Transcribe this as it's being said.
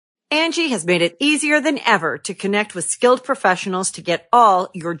Angie has made it easier than ever to connect with skilled professionals to get all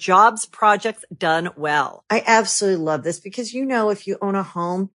your jobs projects done well. I absolutely love this because, if you own a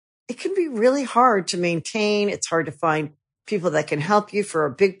home, it can be really hard to maintain. It's hard to find people that can help you for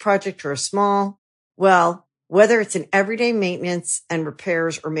a big project or a small. Well, whether it's in everyday maintenance and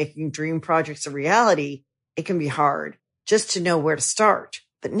repairs or making dream projects a reality, it can be hard just to know where to start.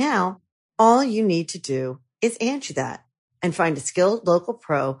 But now all you need to do is Angie that and find a skilled local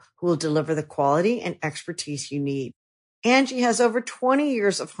pro who will deliver the quality and expertise you need. Angie has over 20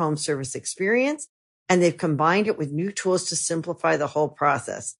 years of home service experience, and they've combined it with new tools to simplify the whole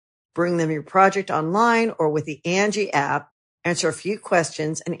process. Bring them your project online or with the Angie app, answer a few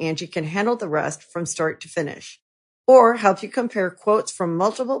questions, and Angie can handle the rest from start to finish. Or help you compare quotes from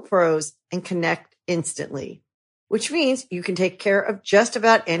multiple pros and connect instantly, which means you can take care of just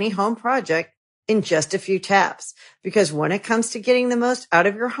about any home project in just a few taps. Because when it comes to getting the most out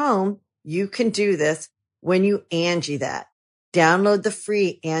of your home, you can do this when you Angie that. Download the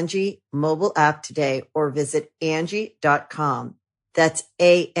free Angie mobile app today or visit Angie.com. That's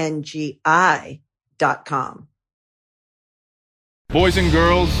ANGI.com. Boys and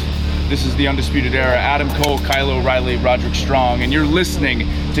girls, this is the Undisputed Era. Adam Cole, Kyle O'Reilly, Roderick Strong, and you're listening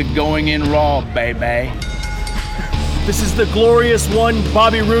to Going In Raw, baby. This is the glorious one,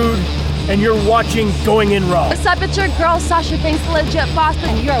 Bobby Roode, and you're watching Going In Raw. What's up, it's your girl, Sasha Banks, Legit Boston,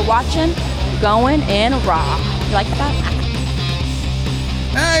 and you're watching Going In Raw. You like that?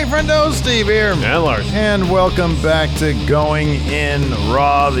 Hey, friendo, Steve here. And Lars. And welcome back to Going In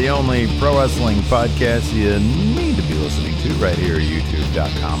Raw, the only pro wrestling podcast you need to be listening to right here at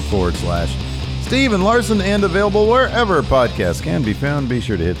youtube.com/Steve and Larson, and available wherever podcasts can be found. Be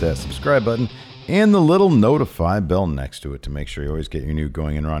sure to hit that subscribe button and the little notify bell next to it to make sure you always get your new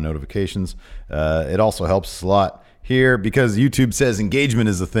Going In Raw notifications. It also helps a lot here because YouTube says engagement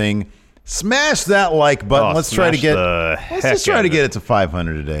is a thing. Smash that like button. Let's try to get it to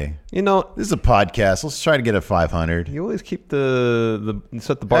 500 today. This is a podcast. Let's try to get it 500. You always keep set the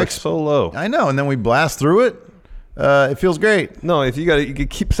bar so low. I know, and then we blast through it. It feels great. No, if you could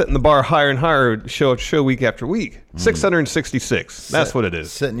keep setting the bar higher and higher, show week after week. 666. That's what it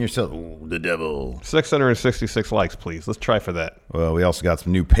is. Setting yourself, the devil. 666 likes, please. Let's try for that. Well, we also got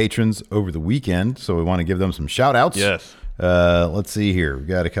some new patrons over the weekend, so we want to give them some shout outs. Yes. Let's see here. We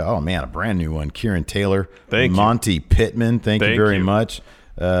got a brand new one. Kieran Taylor. Thank you. Monty Pittman. Thank you very much.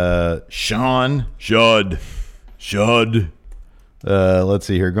 Sean. Shud. Let's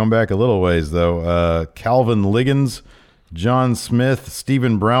see here. Going back a little ways, though. Calvin Liggins, John Smith,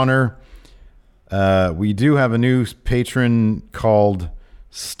 Stephen Browner. We do have a new patron called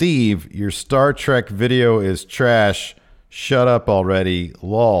Steve. Your Star Trek video is trash. Shut up already.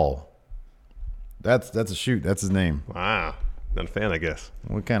 Lol. That's a shoot. That's his name. Wow. Not a fan, I guess.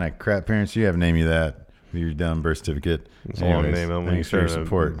 What kind of crap parents do you have name you that? Your dumb birth certificate. It's a long name. Thanks for your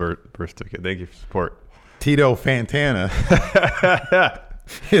support. Birth certificate. Thank you for support. Tito Fantana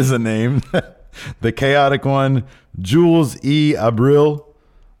is a name. The Chaotic One, Jules E. Abril,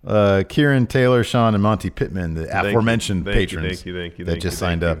 Kieran Taylor, Sean, and Monty Pittman, the aforementioned patrons that just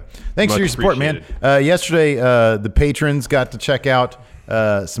signed up. Thanks for your support, man. Yesterday, the patrons got to check out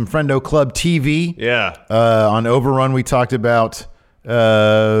some Friendo Club TV. Yeah. On Overrun, we talked about Conan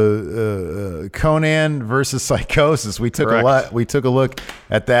versus Psychosis. We took a look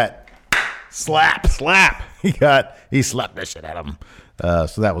at that. Slap. He slapped the shit out of him.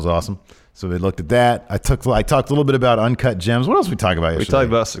 So that was awesome. So we looked at that. I talked a little bit about Uncut Gems. What else did we talk about yesterday? We talked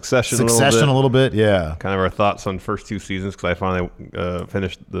about Succession a little bit, yeah. Kind of our thoughts on the first two seasons because I finally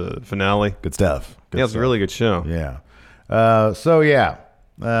finished the finale. Good stuff. It's a really good show. Yeah.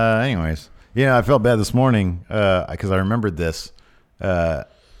 Anyways, I felt bad this morning because I remembered this.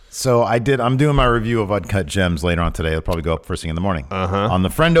 So I'm doing my review of Uncut Gems later on today. It'll probably go up first thing in the morning. On the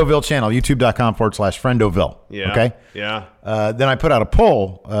Friendoville channel, youtube.com/Friendoville. Yeah. Okay? Yeah. Then I put out a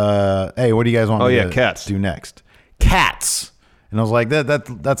poll. Hey, what do you guys want me to do next? Cats. And I was like,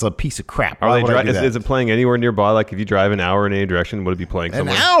 that's a piece of crap. Is it playing anywhere nearby? Like if you drive an hour in any direction, would it be playing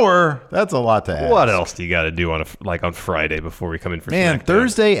somewhere? An hour? That's a lot to ask. What else do you got to do on Friday before we come in for SmackDown?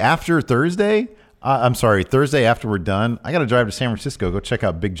 Thursday after we're done, I got to drive to San Francisco, go check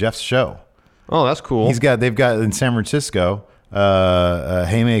out Big Jeff's show. Oh, that's cool. They've got in San Francisco,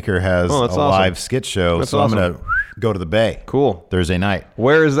 Haymaker has live skit show, so awesome. I'm going to go to the Bay. Cool. Thursday night.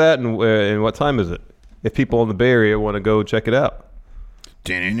 Where is that and what time is it? If people in the Bay Area want to go check it out.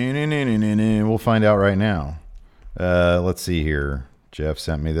 We'll find out right now. Let's see here. Jeff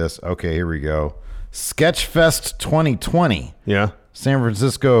sent me this. Okay, here we go. Sketchfest 2020. Yeah. San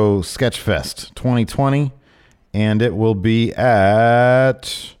Francisco Sketchfest 2020, and it will be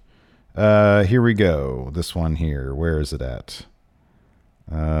at Here we go. This one here. Where is it at?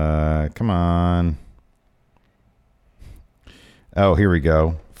 Come on. Oh, here we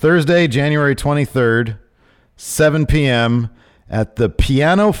go. Thursday, January 23rd, 7 p.m. at the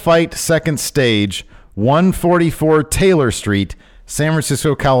Piano Fight Second Stage, 144 Taylor Street, San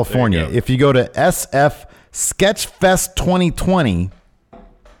Francisco, California. If you go to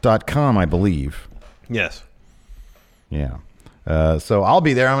sfsketchfest2020.com, I believe. Yes. Yeah. So I'll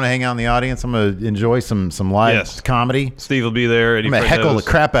be there. I'm going to hang out in the audience. I'm going to enjoy some live comedy. Steve will be there. I'm going to heckle the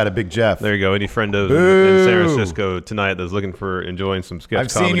crap out of Big Jeff. There you go. Any friendos in San Francisco tonight that's looking for enjoying some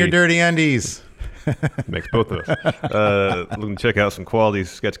sketch comedy. I've seen your dirty undies. Makes both of us. Looking to check out some quality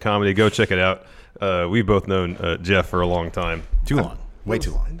sketch comedy. Go check it out. We've both known Jeff for a long time. Too long. Way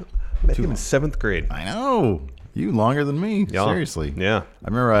too long. Met him in 7th grade. I know. You longer than me. Yeah. Seriously. Yeah. I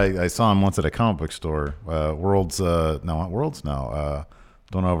remember I saw him once at a comic book store. Worlds. Don't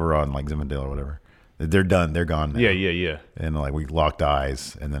over on like Zinfandel or whatever. They're done. They're gone now. Yeah. And like we locked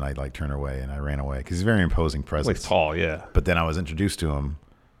eyes, and then I like turned away and I ran away because he's a very imposing presence. Well, he's tall, yeah. But then I was introduced to him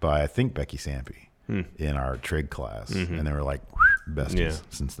by I think Becky Sampe in our trig class, and they were like besties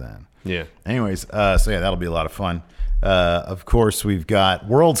since then. Yeah. Anyways, so yeah, that'll be a lot of fun. Of course, we've got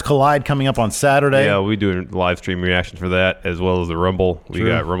Worlds Collide coming up on Saturday. Yeah, we'll be doing live stream reactions for that, as well as the Rumble. We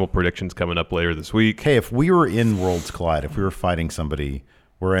got Rumble predictions coming up later this week. Hey, if we were in Worlds Collide, if we were fighting somebody,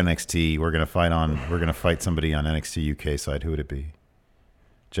 we're NXT. We're gonna fight somebody on NXT UK side. Who would it be?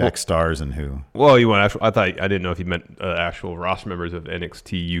 Jack Stars and who? Well, you want actual? I didn't know if you meant actual roster members of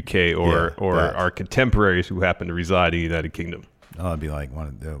NXT UK or our contemporaries who happen to reside in the United Kingdom. Oh, it'd be like one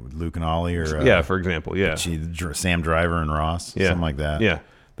of Luke and Ollie, or for example, Sam Driver and Ross, something like that. Yeah,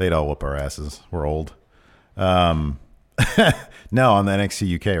 they'd all whoop our asses. We're old. No, on the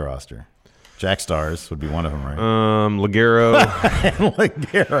NXT UK roster, Jack Stars would be one of them, right? Ligero,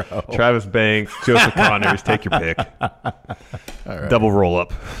 Travis Banks, Joseph Connors. Take your pick. Right. Double roll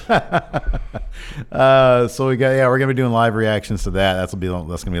up. So we're gonna be doing live reactions to that. That's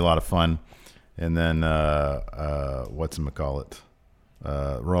gonna be a lot of fun. And then whatchamacallit?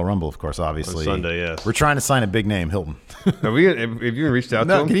 Royal Rumble, of course, obviously. On Sunday, yes. We're trying to sign a big name, Hilton. Have you reached out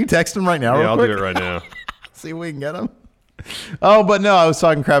to him? Can you text him right now? Yeah, real I'll quick? do it right now. See if we can get him. Oh, but no, I was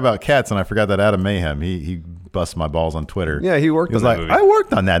talking crap about Cats, and I forgot that Adam Mayhem. He busted my balls on Twitter. Yeah, he worked on that movie. I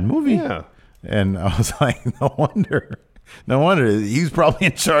worked on that movie. Yeah. And I was like, no wonder. He's probably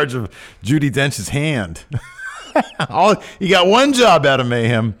in charge of Judi Dench's hand. You got one job, Adam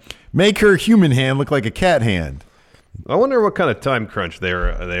Mayhem. Make her human hand look like a cat hand. I wonder what kind of time crunch they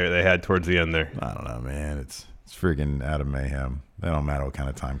had towards the end there. I don't know, man. It's friggin' Adam Mayhem. It don't matter what kind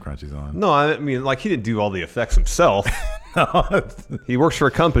of time crunch he's on. No, I mean, like, he didn't do all the effects himself. No. He works for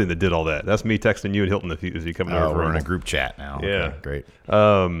a company that did all that. That's me texting you and Hilton as he coming over. We're in a group chat now. Yeah, okay, great.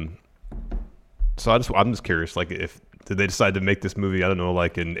 So I'm just curious, like, did they decide to make this movie? I don't know,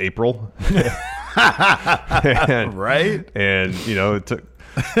 like in April, right? And it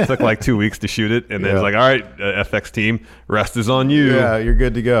took like 2 weeks to shoot it, and then it's like, all right, FX team, rest is on you. Yeah, you're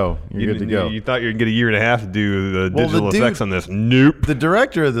good to go. You're good to go. You thought you were going to get a year and a half to do the digital effects on this. Nope. The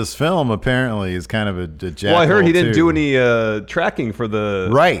director of this film apparently is kind of a jackal. Well, I heard he didn't do any tracking for the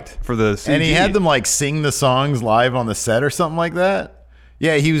CG. And he had them like sing the songs live on the set or something like that.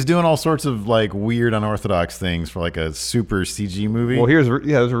 Yeah, he was doing all sorts of like weird, unorthodox things for like a super CG movie. Well, there's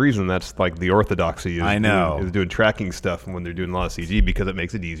a reason that's like the orthodoxy is doing tracking stuff when they're doing a lot of CG, because it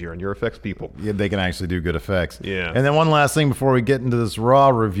makes it easier on your effects people. Yeah, they can actually do good effects. Yeah. And then one last thing before we get into this Raw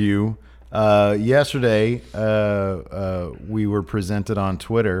review. Yesterday, we were presented on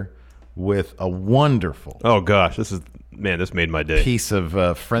Twitter with a wonderful this made my day. Piece of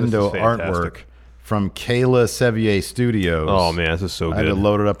friendo artwork from Kayla Sevier Studios. Oh, man, this is so good. I had to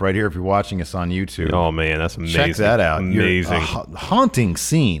load it up right here if you're watching us on YouTube. Oh, man, that's amazing. Check that out. Amazing. Haunting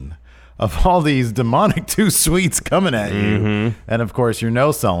scene of all these demonic two sweets coming at you. And, of course, you're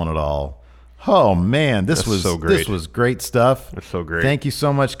no-selling it all. Oh, man, this was so great. This was great stuff. It's so great. Thank you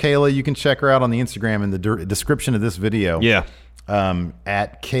so much, Kayla. You can check her out on the Instagram in the description of this video. Yeah.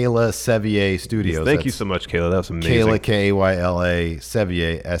 At Kayla Sevier Studios. Thank you so much, Kayla. That was amazing. Kayla, Kayla,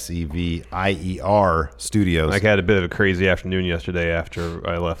 Sevier, Sevier Studios. I had a bit of a crazy afternoon yesterday after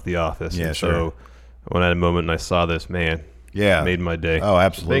I left the office. Yeah, So when I had a moment and I saw this, it made my day. Oh,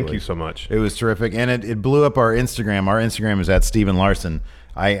 absolutely. Thank you so much. It was terrific. And it blew up our Instagram. Our Instagram is at Steven Larson.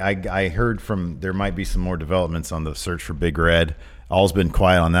 I heard there might be some more developments on the search for Big Red. All's been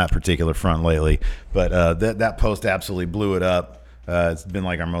quiet on that particular front lately. But that post absolutely blew it up. It's been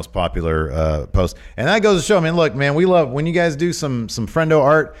like our most popular post. And that goes to show, look, man, we love when you guys do some friendo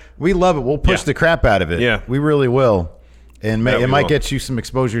art. We love it. We'll push the crap out of it. Yeah. We really will. and it might get you some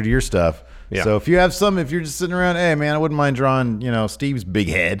exposure to your stuff. Yeah. So if you're just sitting around, hey man, I wouldn't mind drawing, Steve's big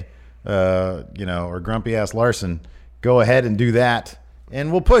head, or grumpy ass Larson. Go ahead and do that,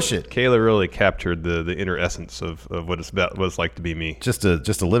 and we'll push it. Kayla really captured the inner essence of what it's like to be me. Just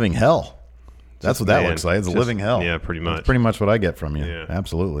a living hell. That's what that looks like. It's a living hell. Yeah, pretty much. That's pretty much what I get from you. Yeah.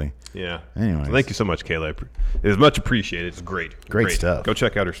 Absolutely. Yeah. Anyways. So thank you so much, Kayla. It was much appreciated. It's great. Great stuff. Go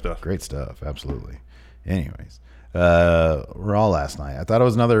check out her stuff. Great stuff. Absolutely. Anyways, Raw last night. I thought it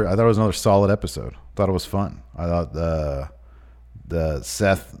was another solid episode. Thought it was fun. I thought the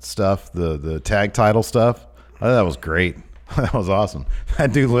Seth stuff, the tag title stuff, I thought that was great. That was awesome.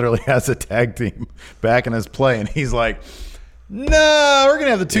 That dude literally has a tag team back in his play, and he's like, no, we're going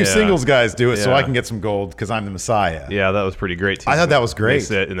to have the two singles guys do it so I can get some gold because I'm the Messiah. Yeah, that was pretty great, too. I thought that was great. He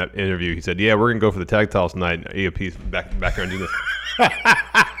said in that interview, he said, yeah, we're going to go for the tag titles tonight. EOP's back here and do this.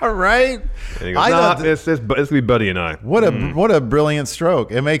 All right. And he goes, it's going to be Buddy and I. What a brilliant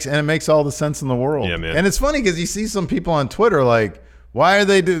stroke. It makes all the sense in the world. Yeah, man. And it's funny because you see some people on Twitter like, why are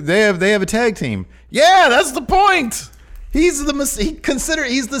they have a tag team? Yeah, that's the point. He's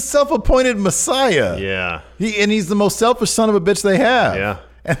the self-appointed Messiah. Yeah. He's the most selfish son of a bitch they have. Yeah.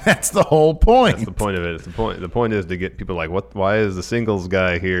 And that's the whole point. That's the point of it. The point is to get people like, what? Why is the singles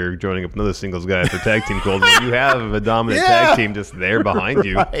guy here joining up another singles guy for tag team gold when you have a dominant tag team just there behind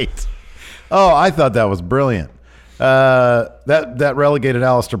you? Right. Oh, I thought that was brilliant. That relegated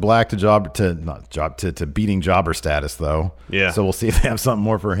Aleister Black to beating jobber status though. Yeah. So we'll see if they have something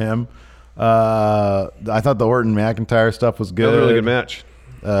more for him. I thought the Orton McIntyre stuff was good. That was a really good match.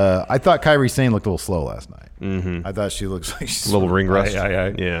 I thought Kairi Sane looked a little slow last night. Mm-hmm. I thought she looks like she's a little ring rust.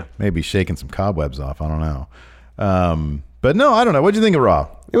 Yeah. Maybe shaking some cobwebs off. I don't know. But no, I don't know. What did you think of Raw?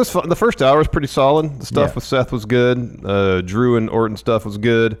 It was fun. The first hour was pretty solid. The stuff with Seth was good. Drew and Orton stuff was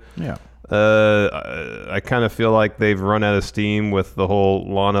good. Yeah. I kind of feel like they've run out of steam with the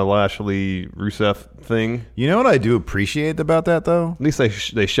whole Lana Lashley Rusev thing. You know what I do appreciate about that though? At least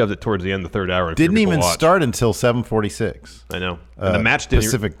they shoved it towards the end of the third hour. Didn't even start until 7:46. I know. And the match didn't.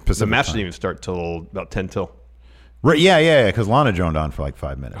 Pacific the match time. didn't even start till about 10 till. Right? Yeah. Because Lana droned on for like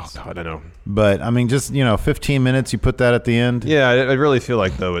 5 minutes. Oh God, I know. But I mean, just 15 minutes. You put that at the end. Yeah, I really feel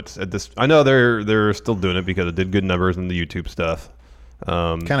like though it's at this. I know they're still doing it because it did good numbers in the YouTube stuff.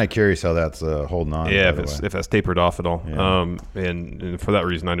 Kind of curious how that's holding on. Yeah, if that's tapered off at all. Yeah. And for that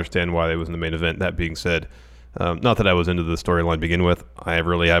reason, I understand why it was in the main event. That being said, not that I was into the storyline to begin with. I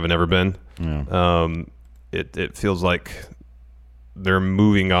really haven't ever been. Yeah. It feels like they're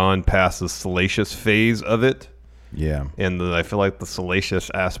moving on past the salacious phase of it. Yeah. And I feel like the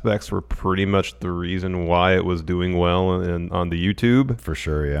salacious aspects were pretty much the reason why it was doing well on the YouTube. For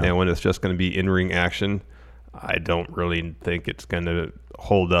sure, yeah. And when it's just going to be in-ring action, I don't really think it's going to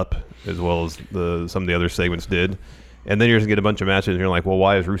hold up as well as some of the other segments did. And then you're going to get a bunch of matches and you're like, well,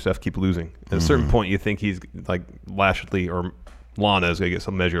 why does Rusev keep losing? At a certain point, you think he's like Lashley or Lana is going to get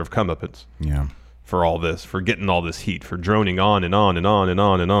some measure of comeuppance. Yeah. For all this, for getting all this heat, for droning on and on and on and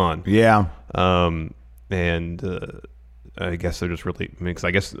on and on. Yeah. And I guess they're just really, because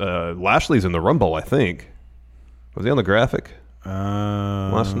I guess Lashley's in the Rumble, I think. Was he on the graphic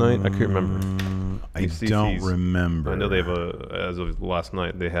last night? I can't remember. I don't remember. I know they have as of last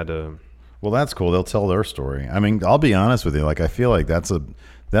night, they had a. Well, that's cool. They'll tell their story. I mean, I'll be honest with you. Like, I feel like that's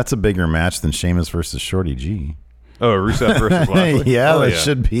a bigger match than Sheamus versus Shorty G. Oh, Rusev versus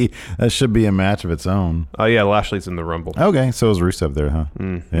Lashley. That should be a match of its own. Oh yeah, Lashley's in the Rumble. Okay, so is Rusev there, huh?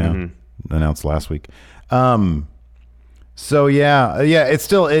 Yeah, announced last week. So it's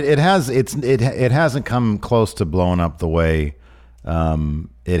still it hasn't come close to blowing up the way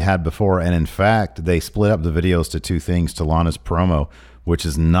it had before, and in fact, they split up the videos to two things: to Lana's promo, which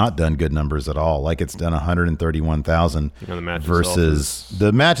has not done good numbers at all. Like it's done 131,000 versus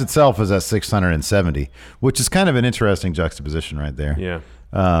the match itself is at 670, which is kind of an interesting juxtaposition right there. Yeah.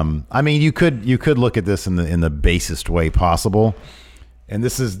 I mean, you could look at this in the basest way possible. And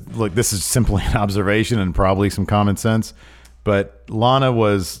this is simply an observation and probably some common sense, but Lana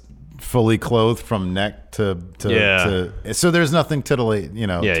was fully clothed from neck to so there's nothing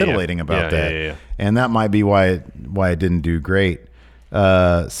titillating about that. Yeah. And that might be why it didn't do great.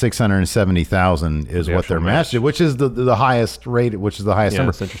 670,000 is what their match did, which is the highest rate, which is the highest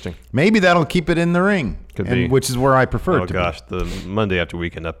number. That's interesting. Maybe that'll keep it in the ring, which is where I prefer it to be. Oh gosh, the Monday after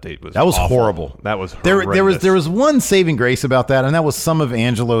weekend update was awful. Horrible. That was horrendous. There was one saving grace about that, and that was some of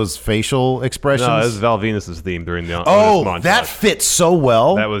Angelo's facial expressions. No, it was Val Venus's theme during the montage. That fit so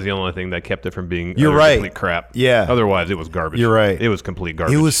well. That was the only thing that kept it from being complete crap. Yeah. Otherwise, it was garbage. You're right. It was complete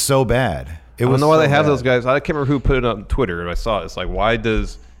garbage. It was so bad. I don't know why they have those guys. I can't remember who put it on Twitter, and I saw it. It's like, why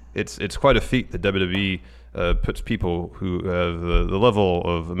does it's quite a feat that WWE puts people who have the level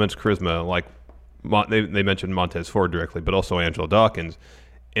of immense charisma, like they mentioned Montez Ford directly, but also Angelo Dawkins,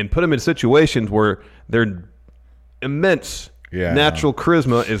 and put them in situations where their immense natural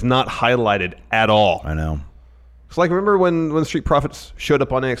charisma is not highlighted at all. I know. It's like, remember when the Street Profits showed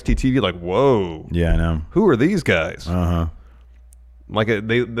up on NXT TV? Like, whoa. Yeah, I know. Who are these guys? Uh-huh. Like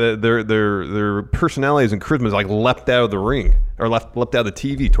their personalities and charisma is like leapt out of the ring or leapt out of the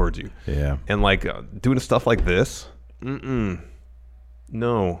TV towards you. Yeah. And like doing stuff like this, no,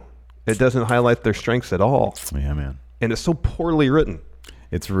 it doesn't highlight their strengths at all. Yeah, man. And it's so poorly written.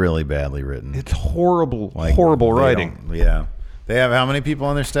 It's really badly written. It's horrible, horrible writing. Yeah. They have how many people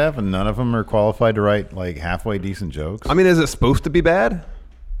on their staff, and none of them are qualified to write like halfway decent jokes? I mean, is it supposed to be bad?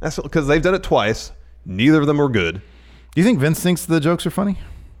 That's because they've done it twice. Neither of them were good. Do you think Vince thinks the jokes are funny?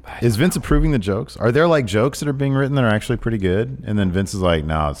 Is Vince approving the jokes? Are there like jokes that are being written that are actually pretty good? And then Vince is like,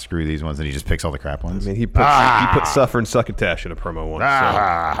 no, screw these ones. And he just picks all the crap ones. I mean, he put Suffer and Succotash in a promo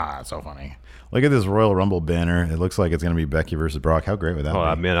once. So funny. Look at this Royal Rumble banner. It looks like it's going to be Becky versus Brock. How great would that be?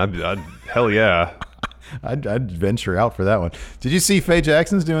 Oh, man, I'd hell yeah. I'd venture out for that one. Did you see Faye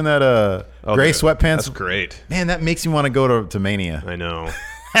Jackson's doing that gray sweatpants? That's great. Man, that makes me want to go to Mania. I know.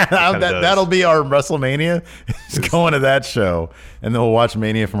 That'll be our WrestleMania. Just going to that show, and then we'll watch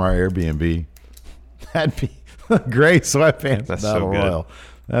Mania from our Airbnb. That'd be gray sweatpants. That's Battle so good. Royal.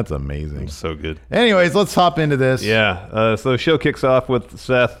 That's amazing. So good. Anyways, let's hop into this. Yeah. So the show kicks off with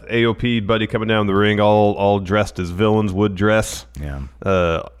Seth, AOP, Buddy coming down the ring, all dressed as villains would dress. Yeah.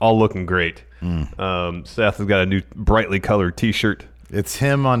 All looking great. Seth has got a new brightly colored T-shirt. It's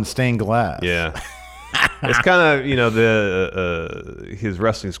him on stained glass. Yeah. It's kind of, the his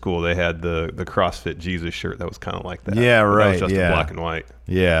wrestling school, they had the CrossFit Jesus shirt that was kind of like that. Yeah, right. That was just yeah. in black and white.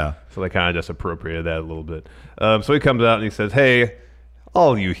 Yeah. So they kind of just appropriated that a little bit. So he comes out and he says, hey,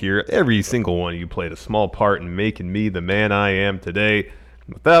 all you here, every single one of you played a small part in making me the man I am today.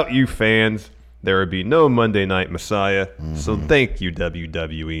 Without you fans, there would be no Monday Night Messiah. So thank you,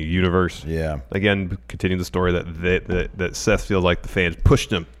 WWE Universe. Yeah. Again, continuing the story that Seth feels like the fans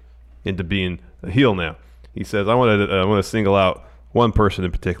pushed him into being a heel now. He says, I want to single out one person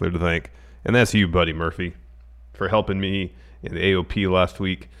in particular to thank, and that's you, Buddy Murphy, for helping me in the AOP last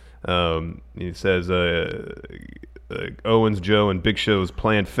week. He says, Owens, Joe, and Big Show's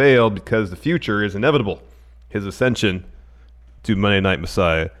plan failed because the future is inevitable. His ascension to Monday Night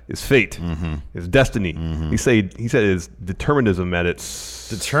Messiah is fate, is destiny. He said his determinism at its...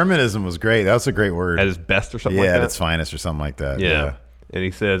 Determinism was great. That was a great word. At its best or something like Yeah, that? at its finest or something like that. Yeah. And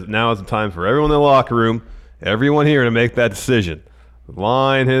he says, now is the time for everyone in the locker room, everyone here to make that decision.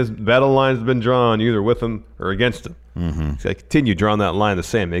 His battle line has been drawn either with him or against him. So I continue drawing that line the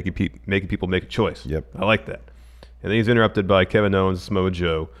same, making people make a choice. Yep. I like that. And then he's interrupted by Kevin Owens and Samoa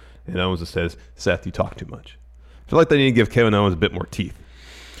Joe. And Owens says, Seth, you talk too much. I feel like they need to give Kevin Owens a bit more teeth.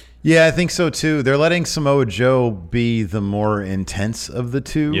 Yeah, I think so too. They're letting Samoa Joe be the more intense of the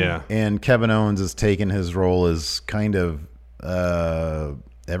two. Yeah. And Kevin Owens has taken his role as kind of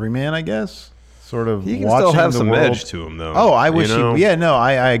everyman, I guess. Sort of He can watching still have the some world. edge to him, though. Oh, I wish know? he... Yeah, no,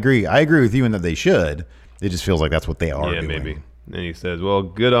 I agree. I agree with you in that they should. It just feels like that's what they are Yeah, doing. maybe. And he says, well,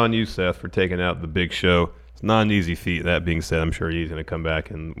 good on you, Seth, for taking out the Big Show. It's not an easy feat. That being said, I'm sure he's going to come back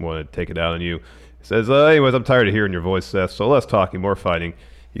and want to take it out on you. He says, anyways, I'm tired of hearing your voice, Seth, so less talking, more fighting.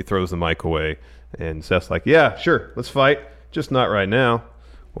 He throws the mic away. And Seth's like, yeah, sure, let's fight. Just not right now.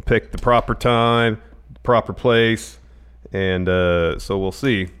 We'll pick the proper time, the proper place, and so we'll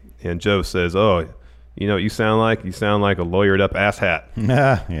see. And Joe says, oh, you know what you sound like? You sound like a lawyered up asshat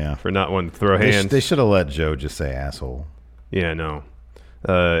Yeah. for not wanting to throw hands. They should have let Joe just say asshole. Yeah, no.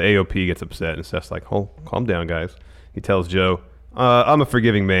 AOP gets upset, and Seth's like, oh, calm down, guys. He tells Joe, I'm a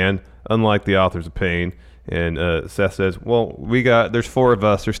forgiving man, unlike the authors of pain. And Seth says, well, there's 4 of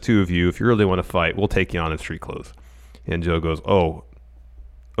us, there's 2 of you. If you really want to fight, we'll take you on in street clothes. And Joe goes, au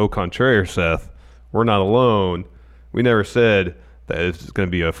contraire, Seth, we're not alone. We never said that it's going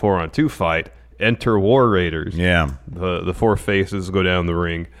to be a 4-on-2 fight. Enter War Raiders. Yeah. The 4 faces go down the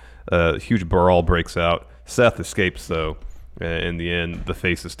ring. Huge brawl breaks out. Seth escapes, though. In the end, the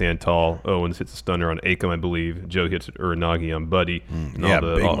faces stand tall. Owens hits a stunner on Akam, I believe. Joe hits an Uranagi on Buddy. And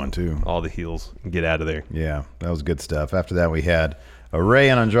big one, too. All the heels get out of there. Yeah, that was good stuff. After that, we had a Rey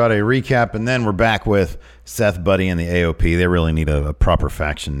and Andrade recap, and then we're back with Seth, Buddy, and the AOP. They really need a proper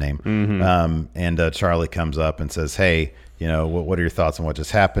faction name. And Charlie comes up and says, hey, what are your thoughts on what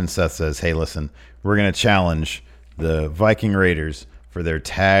just happened? Seth says, hey, listen, we're going to challenge the Viking Raiders for their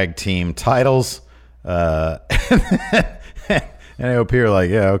tag team titles. And AOP are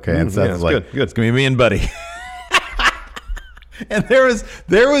like, yeah, okay. And Seth is like, good. It's going to be me and Buddy. And there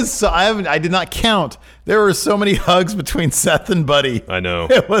was so I did not count. There were so many hugs between Seth and Buddy. I know.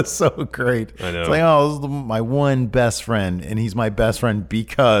 It was so great. I know. It's like, oh, this is my one best friend, and he's my best friend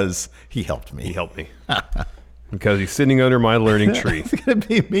because he helped me. He helped me. Because he's sitting under my learning tree. It's gonna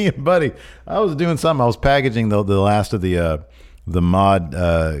be me and Buddy. I was doing something. I was packaging the last of the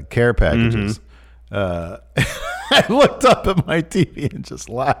mod care packages. I looked up at my TV and just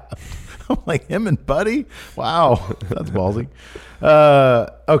laughed. I'm like, him and Buddy? Wow, that's ballsy.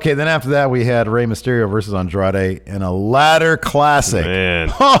 Okay, then after that, we had Rey Mysterio versus Andrade in a ladder classic. Man.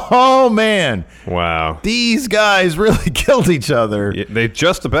 Oh, man. Wow. These guys really killed each other. Yeah, they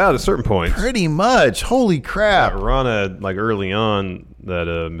just about at a certain point. Pretty much. Holy crap. Rana, like early on, that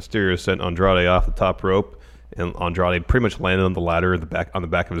Mysterio sent Andrade off the top rope, and Andrade pretty much landed on the ladder on the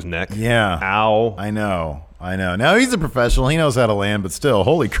back of his neck. Yeah. Ow. I know. Now, he's a professional. He knows how to land, but still,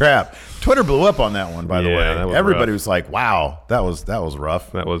 holy crap. Twitter blew up on that one, by the way. Everybody was like, wow, that was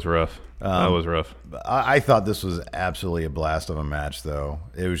rough. That was rough. That was rough. I thought this was absolutely a blast of a match, though.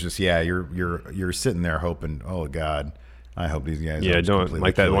 It was just, you're sitting there hoping, oh, God, I hope these guys don't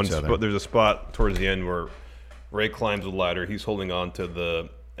like that one spot. There's a spot towards the end where Ray climbs the ladder. He's holding on to the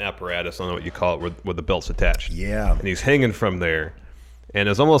apparatus, I don't know what you call it, where the belt's attached. Yeah. And he's hanging from there. And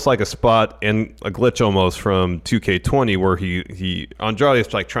it's almost like a spot and a glitch almost from 2K20 where Andrade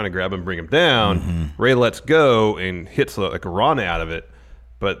is like trying to grab him, bring him down. Mm-hmm. Ray lets go and hits like a Rana out of it.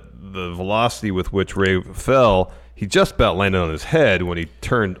 But the velocity with which Ray fell, he just about landed on his head when he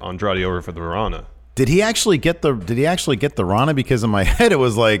turned Andrade over for the Rana. Did he actually get the Rana? Because in my head it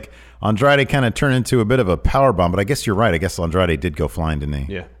was like Andrade kind of turned into a bit of a power bomb, but I guess you're right. I guess Andrade did go flying, didn't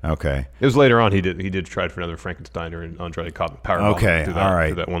he? Yeah. Okay. It was later on he did try for another Frankensteiner, and Andrade caught the power bomb. Okay. Through that, all right.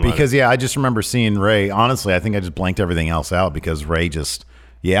 through that one because line. I just remember seeing Ray. Honestly, I think I just blanked everything else out because Ray just,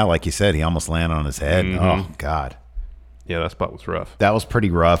 like you said, he almost landed on his head. Mm-hmm. Oh God. Yeah, that spot was rough. That was pretty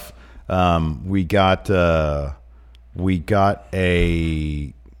rough. We got a.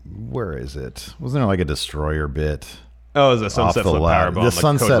 Where is it? Wasn't there like a destroyer bit? Oh, it was a sunset flip powerbomb. The like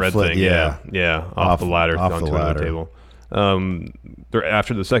sunset Code Red flip, thing. yeah. Off the ladder, off onto the another ladder. table.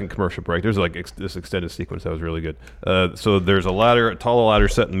 After the second commercial break, there's like this extended sequence that was really good. So there's a tall ladder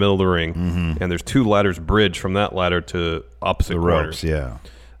set in the middle of the ring, and there's two ladders bridged from that ladder to opposite corners. Ropes, yeah.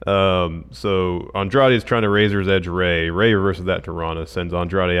 So Andrade is trying to razor's edge Ray. Ray reverses that to Rana, sends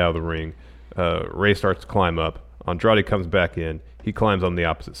Andrade out of the ring. Ray starts to climb up. Andrade comes back in. He climbs on the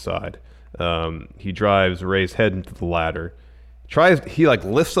opposite side. He drives Ray's head into the ladder. He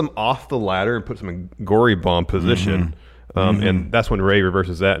lifts him off the ladder and puts him in gory bomb position. And that's when Ray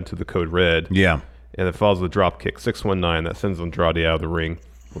reverses that into the Code Red. Yeah. And it follows the drop kick, 619. That sends Andrade out of the ring.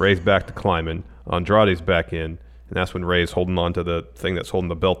 Ray's back to climbing. Andrade's back in. And that's when Ray's holding on to the thing that's holding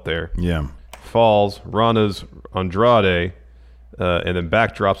the belt there. Yeah. Falls, Rana's Andrade, and then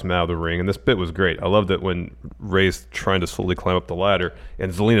back drops him out of the ring. And this bit was great. I loved it when Ray's trying to slowly climb up the ladder,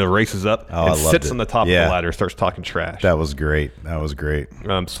 and Zelina races up and sits on the top of the ladder, starts talking trash. That was great.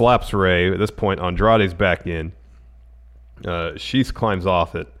 Slaps Ray. At this point, Andrade's back in. Sheath climbs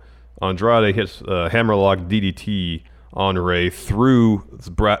off it. Andrade hits hammerlock DDT on Ray through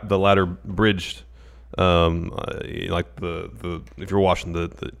the ladder bridged, like the if you're watching the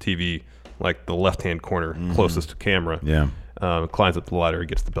TV, like the left-hand corner closest to camera. Yeah. Climbs up the ladder,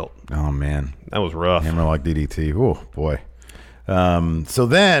 gets the belt. Oh man, that was rough. Hammerlock DDT. Oh boy.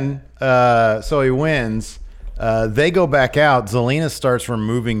 So he wins. They go back out. Zelina starts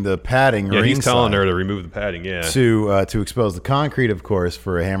removing the padding. Yeah, he's telling her to remove the padding. Yeah, to expose the concrete, of course,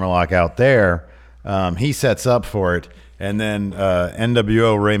 for a hammerlock out there. He sets up for it, and then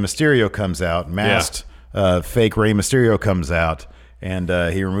NWO Rey Mysterio comes out, masked. Fake Rey Mysterio comes out, and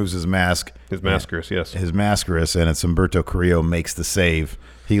he removes his mask. His mascaris, yes. His mascaris, and it's Humberto Carrillo makes the save.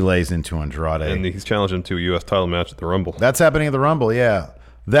 He lays into Andrade. And he's challenging to a U.S. title match at the Rumble. That's happening at the Rumble, yeah.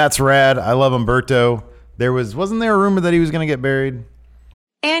 That's rad. I love Humberto. Wasn't there a rumor that he was going to get buried?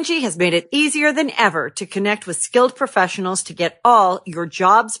 Angie has made it easier than ever to connect with skilled professionals to get all your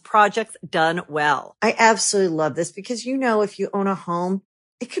jobs projects done well. I absolutely love this because, if you own a home,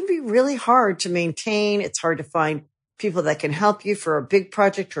 it can be really hard to maintain. It's hard to find people that can help you for a big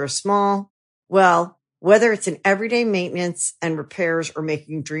project or a small. Well, whether it's in everyday maintenance and repairs or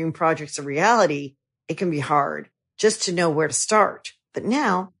making dream projects a reality, it can be hard just to know where to start. But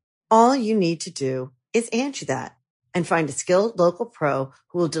now, all you need to do is Angie that and find a skilled local pro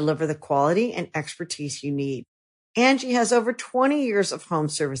who will deliver the quality and expertise you need. Angie has over 20 years of home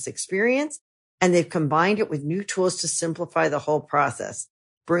service experience, and they've combined it with new tools to simplify the whole process.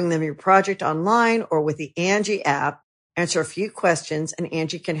 Bring them your project online or with the Angie app. Answer a few questions, and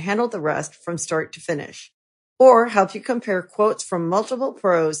Angie can handle the rest from start to finish. or help you compare quotes from multiple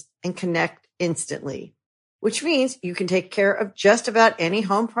pros and connect instantly. Which means you can take care of just about any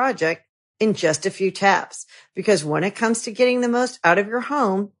home project in just a few taps. Because when it comes to getting the most out of your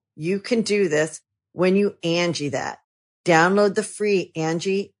home, you can do this when you Angie that. Download the free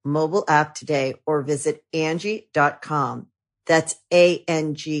Angie mobile app today or visit Angie.com. That's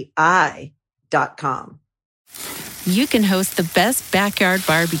ANGI.com. You can host the best backyard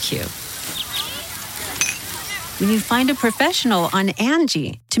barbecue when you find a professional on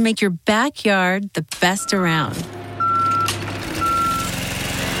Angie to make your backyard the best around.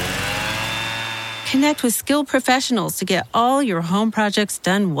 Connect with skilled professionals to get all your home projects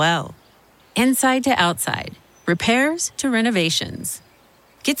done well. Inside to outside, repairs to renovations.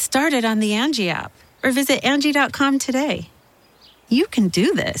 Get started on the Angie app or visit Angie.com today. You can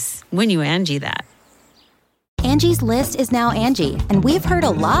do this when you Angie that. Angie's List is now Angie, and we've heard a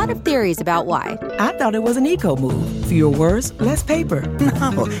lot of theories about why. I thought it was an eco move. Fewer words, less paper.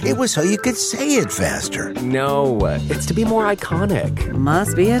 No, it was so you could say it faster. No, it's to be more iconic.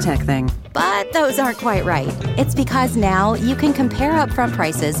 Must be a tech thing. But those aren't quite right. It's because now you can compare upfront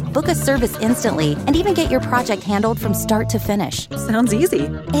prices, book a service instantly, and even get your project handled from start to finish. Sounds easy.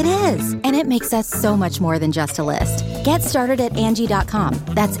 It is, and it makes us so much more than just a list. Get started at Angie.com.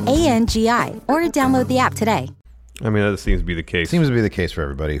 That's ANGI, or download the app today. I mean, that seems to be the case. Seems to be the case for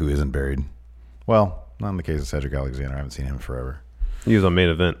everybody who isn't buried. Well, not in the case of Cedric Alexander. I haven't seen him forever. He was on Main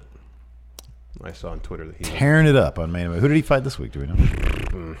Event. I saw on Twitter that he tearing it up on Main Event. Who did he fight this week? Do we know?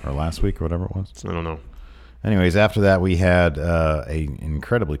 Or last week or whatever it was? I don't know. Anyways, after that, we had an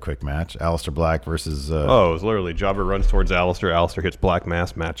incredibly quick match. Aleister Black versus... it was literally Jobber runs towards Aleister. Aleister hits Black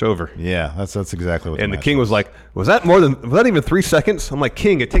Mass. Match over. Yeah, that's exactly what and the King was like, was that even 3 seconds? I'm like,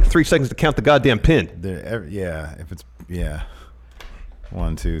 King, it takes 3 seconds to count the goddamn pin. If it's... Yeah.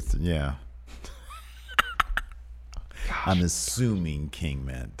 1, 2, 3, yeah. I'm assuming King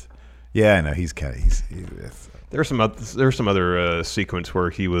meant... Yeah, I know. There's some other sequence where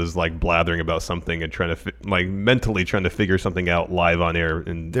he was like blathering about something and trying to mentally trying to figure something out live on air.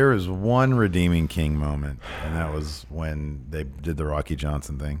 And there was one redeeming King moment, and that was when they did the Rocky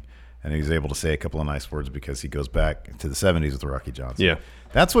Johnson thing, and he was able to say a couple of nice words because he goes back to the 70s with Rocky Johnson. Yeah,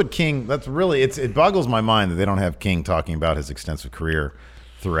 that's what King. That's really it boggles my mind that they don't have King talking about his extensive career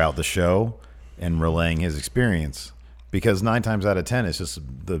throughout the show and relaying his experience. Because 9 times out of 10, it's just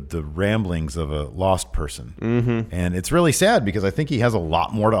the ramblings of a lost person. Mm-hmm. And it's really sad because I think he has a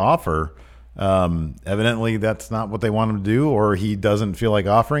lot more to offer. Evidently, that's not what they want him to do, or he doesn't feel like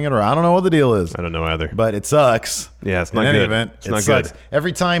offering it, or I don't know what the deal is. I don't know either. But it sucks. Yeah, it's not in good. any event, it's not sucks. good.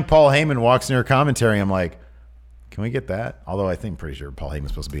 Every time Paul Heyman walks near commentary, I'm like, can we get that? Although I'm pretty sure Paul Heyman's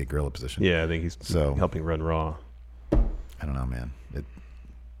supposed to be a gorilla position. Yeah, I think he's helping run Raw. I don't know, man.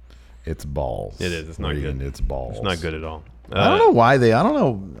 It's balls. It is. It's not good. It's balls. It's not good at all. I don't know why they. I don't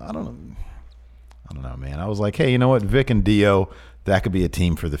know, man. I was like, hey, you know what, Vic and Dio, that could be a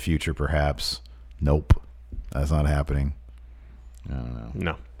team for the future, perhaps. Nope, that's not happening. I don't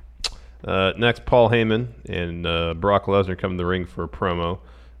know. No. Next, Paul Heyman and Brock Lesnar come in the ring for a promo.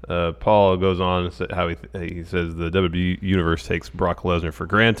 Paul goes on and how he says the WWE Universe takes Brock Lesnar for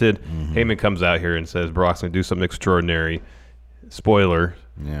granted. Mm-hmm. Heyman comes out here and says Brock's going to do something extraordinary. Spoiler.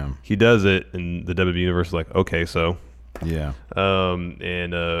 Yeah. He does it, and the WWE Universe is like, okay, so. Yeah.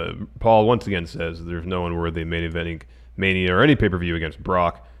 And Paul once again says there's no one worthy of main eventing Mania or any pay-per-view against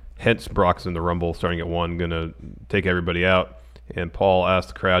Brock. Hence, Brock's in the Rumble starting at 1, going to take everybody out. And Paul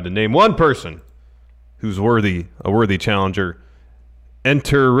asks the crowd to name one person who's a worthy challenger.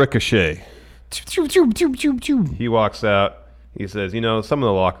 Enter Ricochet. He walks out. He says, some in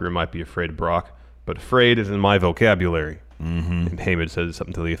the locker room might be afraid of Brock, but afraid is in my vocabulary. Mm-hmm. And Heyman says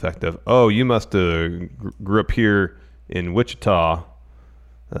something to the effect of, oh, you must grew up here in Wichita.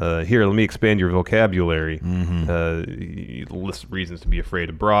 Here, let me expand your vocabulary. Mm-hmm. He lists reasons to be afraid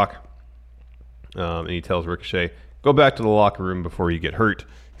of Brock. And he tells Ricochet, go back to the locker room before you get hurt.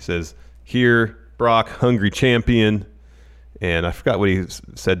 He says, here, Brock, hungry champion. And I forgot what he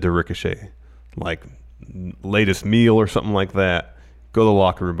said to Ricochet, like latest meal or something like that. Go to the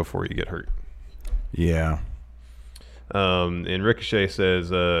locker room before you get hurt. Yeah. And Ricochet says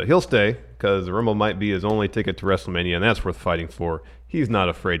he'll stay because the Rumble might be his only ticket to WrestleMania, and that's worth fighting for. He's not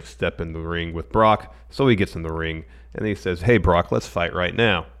afraid to step in the ring with Brock, so he gets in the ring, and he says, hey, Brock, let's fight right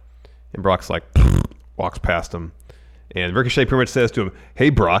now. And Brock's like, walks past him. And Ricochet pretty much says to him, hey,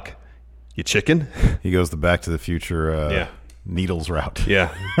 Brock, you chicken? He goes the Back to the Future Needles route.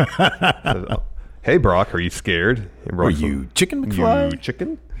 Yeah. Hey, Brock, are you scared? And Are you chicken McFly? You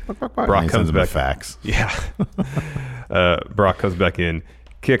chicken? Brock comes back. Facts. Yeah. Brock comes back in,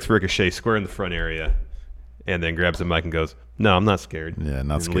 kicks Ricochet square in the front area, and then grabs the mic and goes, "No, I'm not scared." Yeah,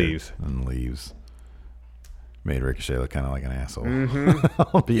 not and scared. And leaves. Made Ricochet look kind of like an asshole.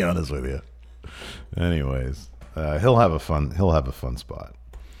 I'll be honest with you. Anyways, he'll have a fun spot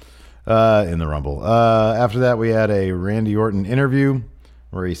in the Rumble. After that, we had a Randy Orton interview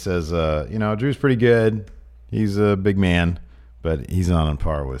where he says, Drew's pretty good. He's a big man, but he's not on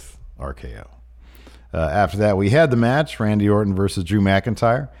par with RKO. After that, we had the match, Randy Orton versus Drew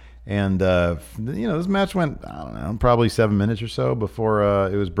McIntyre. And, this match went, I don't know, probably 7 minutes or so before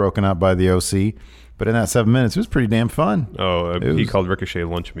it was broken up by the OC. But in that 7 minutes, it was pretty damn fun. He called Ricochet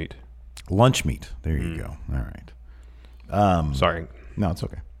lunch meat. Lunch meat. There you go. All right. Sorry. No, it's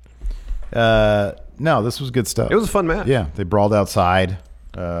okay. No, this was good stuff. It was a fun match. Yeah, they brawled outside.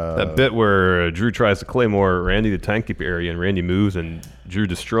 That bit where Drew tries to Claymore Randy the timekeeper area, and Randy moves, and Drew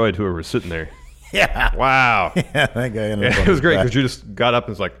destroyed whoever was sitting there. Yeah. Wow. Yeah, that guy ended up on it was his great back. because Drew just got up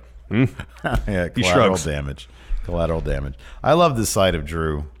and was like, Yeah, he collateral shrugs. damage. Collateral damage. I love this side of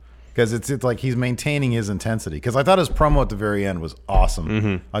Drew because it's like he's maintaining his intensity. Because I thought his promo at the very end was awesome.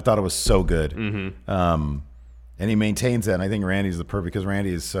 Mm-hmm. I thought it was so good. And he maintains that. And I think Randy's the perfect because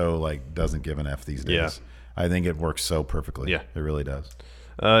Randy is so doesn't give an F these days. Yeah. I think it works so perfectly. Yeah. It really does.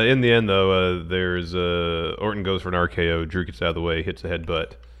 In the end, though, there's Orton goes for an RKO. Drew gets out of the way, hits a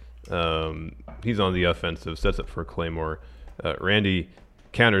headbutt. He's on the offensive, sets up for a Claymore. Randy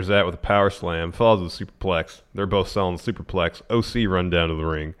counters that with a power slam, follows with a superplex. They're both selling the superplex. OC run down to the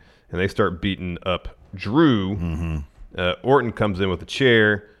ring, and they start beating up Drew. Orton comes in with a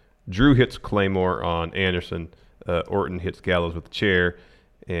chair. Drew hits Claymore on Anderson. Orton hits Gallows with the chair,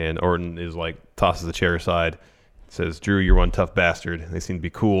 and Orton is tosses the chair aside. Says, "Drew, you're one tough bastard." They seem to be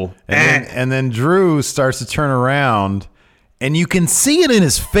cool. And then Drew starts to turn around, and you can see it in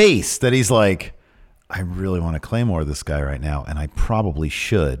his face that he's like, I really want to Claymore this guy right now, and I probably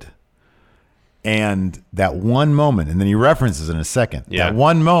should. And that one moment, and then he references it in a second. Yeah. That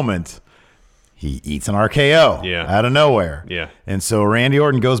one moment, he eats an RKO out of nowhere. Yeah. And so Randy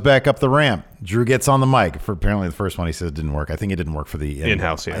Orton goes back up the ramp. Drew gets on the mic. For apparently the first one he said it didn't work. I think it didn't work for the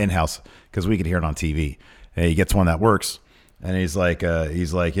In-house, yeah. In-house, because we could hear it on TV. And he gets one that works. And he's like, I'll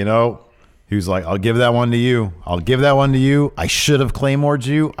give that one to you. I'll give that one to you. I should have Claymored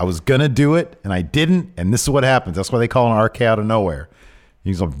you. I was going to do it, and I didn't. And this is what happens. That's why they call an RK out of nowhere.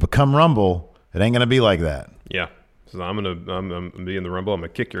 He's like, become Rumble. It ain't going to be like that. Yeah. So I'm gonna be in the Rumble. I'm gonna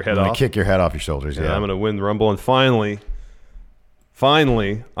kick your head I'm going off. to kick your head off your shoulders. And Yeah. I'm gonna win the Rumble, and finally,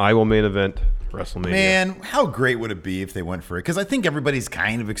 I will main event WrestleMania. Man, how great would it be if they went for it? Because I think everybody's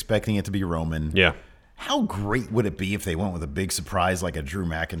kind of expecting it to be Roman. Yeah. How great would it be if they went with a big surprise like a Drew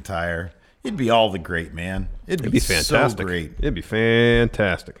McIntyre? It'd be all the great, man. It'd be fantastic. so great. It'd be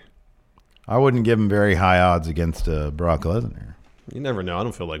fantastic. I wouldn't give him very high odds against Brock Lesnar. You never know. I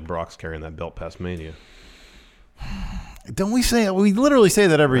don't feel like Brock's carrying that belt past Mania. Don't we say it? We literally say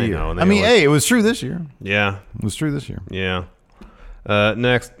that every year. know, and I mean, hey, it was true this year. Yeah. It was true this year. Yeah.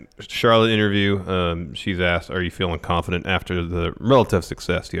 Next, Charlotte interview. She's asked, "Are you feeling confident after the relative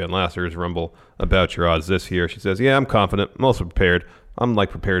success you had last year's Rumble about your odds this year?" She says, "Yeah, I'm confident. I'm also prepared. I'm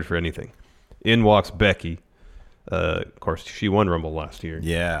prepared for anything." In walks Becky. Of course, she won Rumble last year.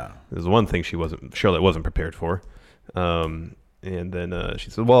 Yeah. There's one thing Charlotte wasn't prepared for. And then she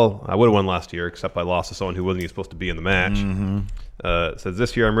said, "Well, I would have won last year, except I lost to someone who wasn't even supposed to be in the match." Says,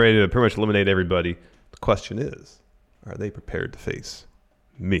 "This year I'm ready to pretty much eliminate everybody. The question is, are they prepared to face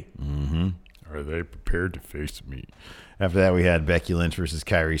me?" Are they prepared to face me? After that, we had Becky Lynch versus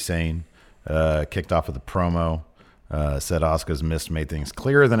Kairi Sane. Kicked off with a promo. Said Asuka's missed made things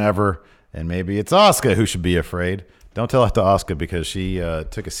clearer than ever. And maybe it's Asuka who should be afraid. Don't tell it to Asuka because she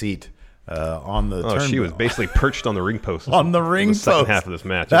took a seat on the turnbuckle. She was basically perched on the ring post. On the ring the second post. half of this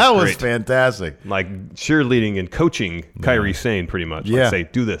match. That was great. fantastic. Like cheerleading and coaching Kairi Sane pretty much. Yeah. Say,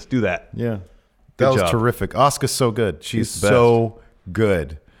 do this, do that. Yeah. Good That was job. terrific. Asuka's so good. She's She's the so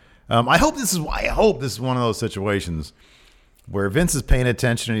good. I hope this is one of those situations where Vince is paying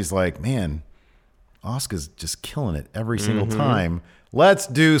attention and he's like, man, Asuka's just killing it every single time. Let's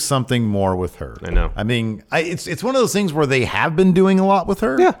do something more with her. I know. I mean, it's one of those things where they have been doing a lot with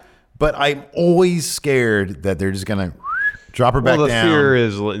her. Yeah. But I'm always scared that they're just going to drop her back Well, the down. fear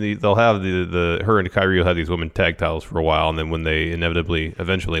is they'll have her and Kairi will have these women tag titles for a while, and then when they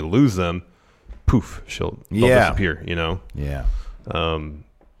eventually lose them, poof, they'll disappear. You know. Yeah.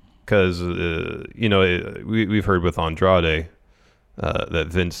 Because we've heard with Andrade that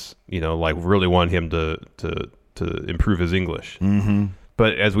Vince really wanted him to improve his English. Mm-hmm.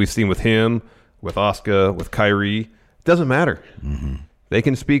 But as we've seen with him, with Asuka, with Kairi, it doesn't matter. Mm-hmm. They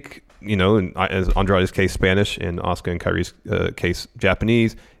can speak, in as Andrade's case, Spanish, and Asuka and Kairi's case,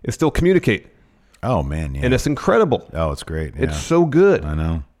 Japanese, and still communicate. Oh man, yeah. And it's incredible. Oh, it's great. Yeah. It's so good. I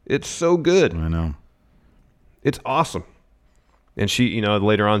know. It's so good. I know. It's awesome. And she,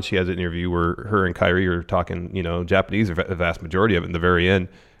 later on, she has an interview where her and Kairi are talking, Japanese, the vast majority of it. In the very end,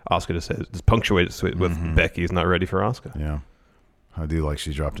 Asuka just says, just punctuates with Becky is not ready for Asuka. Yeah. I do like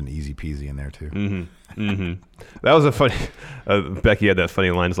she dropped an easy peasy in there, too. That was a funny, Becky had that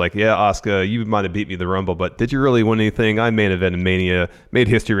funny line. It's like, yeah, Asuka, you might have beat me in the Rumble, but did you really win anything? I main evented Mania, made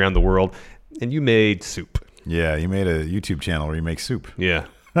history around the world, and you made soup. Yeah, you made a YouTube channel where you make soup. Yeah.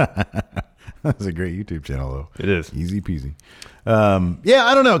 That's a great YouTube channel, though. It is. Easy peasy. Yeah,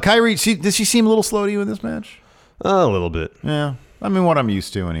 I don't know. Kairi, did she seem a little slow to you in this match? A little bit. Yeah. I mean, what I'm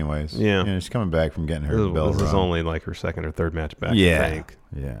used to anyways. Yeah. She's coming back from getting her bell This is rung. only like her second or third match back, Yeah. I think.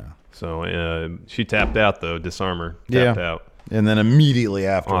 Yeah. So she tapped out, though. Disarmer tapped out. And then immediately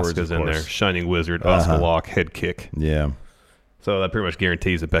afterwards, Asuka's of in course. there. Shining Wizard, Asuka lock, head kick. Yeah. So that pretty much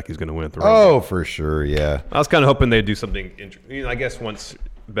guarantees that Becky's going to win at the Rumble. Oh, for sure, yeah. I was kind of hoping they'd do something interesting. I guess once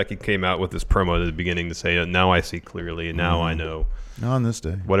Becky came out with this promo at the beginning to say, now I see clearly, and now I know. On this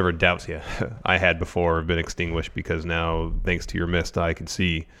day. Whatever doubts I had before have been extinguished because now, thanks to your mist, I can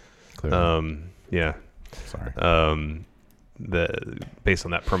see. Clearly. Yeah. Sorry. Based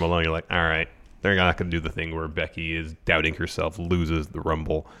on that promo alone, you're like, all right, they're not going to do the thing where Becky is doubting herself, loses the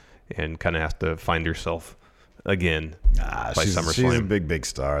Rumble, and kind of has to find herself again by SummerSlam. She's a big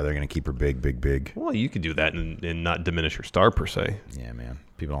star. They're going to keep her big. Well, you could do that and not diminish her star per se. Yeah, man.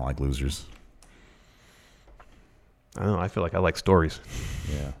 People don't like losers. I don't know. I feel like I like stories.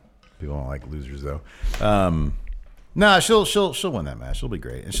 Yeah. People don't like losers, though. Nah, she'll win that match. She'll be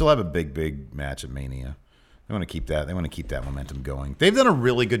great. And she'll have a big match at Mania. They want to keep that. They want to keep that momentum going. They've done a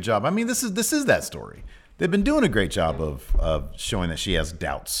really good job. I mean, this is that story. They've been doing a great job of showing that she has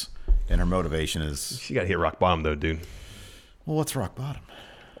doubts. And her motivation is... She got to hit rock bottom, though, dude. Well, what's rock bottom?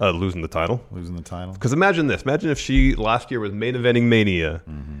 Losing the title. Losing the title. Because imagine this. Imagine if she last year was main eventing Mania,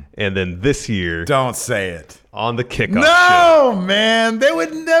 and then this year... Don't say it. On the kickoff show. No, man. They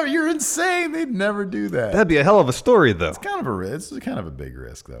would never... You're insane. They'd never do that. That'd be a hell of a story, though. It's kind of a big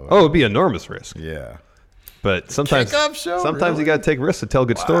risk, though. Oh, it'd be an enormous risk. Yeah. But sometimes... Kickoff show? Sometimes really? you got to take risks to tell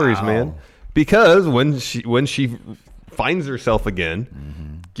good stories, man. Because when she finds herself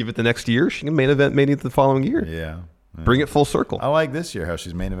again, give it the next year, she can main event Mania the following year. Yeah. Bring it full circle. I like this year how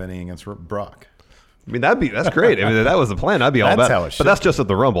she's main eventing against Brock. I mean, that's great. I mean, if that was the plan, I'd be all That's about how it it. should But that's be. just at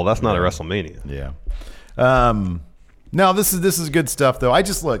the Rumble. That's not a WrestleMania. Yeah. No, this is good stuff, though. I'm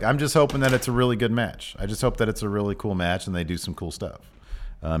just hoping that it's a really good match. I just hope that it's a really cool match and they do some cool stuff.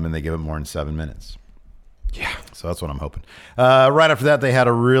 And they give it more than 7 minutes. Yeah. So that's what I'm hoping. Right after that, they had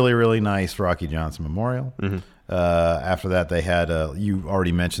a really, really nice Rocky Johnson memorial. After that, they had, you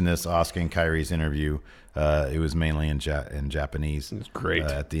already mentioned this, Asuka and Kairi's interview. It was mainly in Japanese. It's great.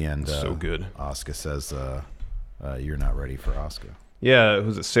 At the end, so good. Asuka says, "You're not ready for Asuka." Yeah,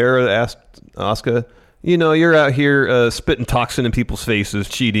 was it Sarah that asked Asuka? You're out here spitting toxin in people's faces,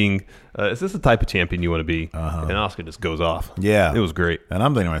 cheating. Is this the type of champion you want to be? And Asuka just goes off. Yeah, it was great. And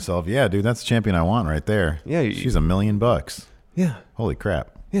I'm thinking to myself, "Yeah, dude, that's the champion I want right there." Yeah, she's $1 million. Yeah, holy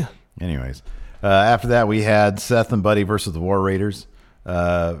crap. Yeah. Anyways, after that, we had Seth and Buddy versus the War Raiders.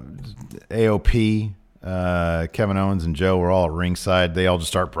 AOP. Kevin Owens and Joe were all at ringside. They all just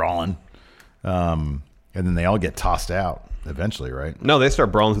start brawling. And then they all get tossed out eventually, right? No, they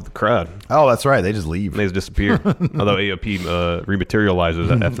start brawling with the crowd. Oh, that's right. They just leave. They just disappear. Although AOP rematerializes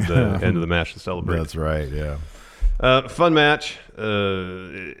after the end of the match to celebrate. That's right, yeah. Fun match.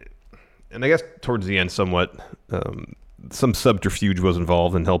 And I guess towards the end somewhat, some subterfuge was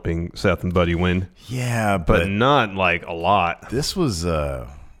involved in helping Seth and Buddy win. Yeah, but not like a lot. This was...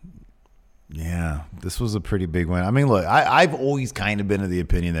 this was a pretty big win. I mean, look, I've always kind of been of the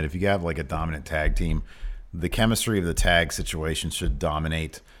opinion that if you have like a dominant tag team, the chemistry of the tag situation should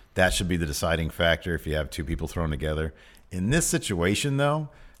dominate. That should be the deciding factor if you have two people thrown together. In this situation, though,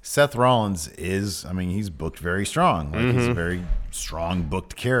 Seth Rollins he's booked very strong. Like he's a very strong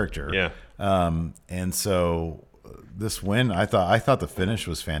booked character. Yeah. And so this win, I thought the finish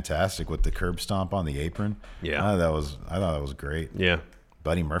was fantastic with the curb stomp on the apron. Yeah. I thought that was great. Yeah.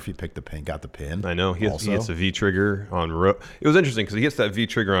 Buddy Murphy got the pin. I know. He hits a V-trigger on Rowe. It was interesting because he hits that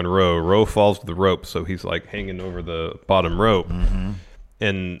V-trigger on Rowe. Rowe falls to the rope, so he's like hanging over the bottom rope.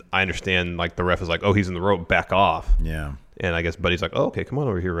 And I understand, like, the ref is like, oh, he's in the rope, back off. Yeah. And I guess Buddy's like, oh, okay, come on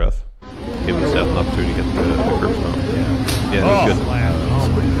over here, ref. Giving Seth an opportunity to get the curb stomp. Yeah, it was good.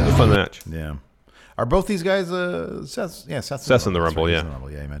 It was a fun match. Yeah. Are both these guys Seth's in the Rumble, yeah.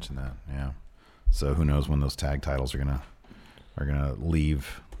 Yeah, you mentioned that. Yeah. So who knows when those tag titles are gonna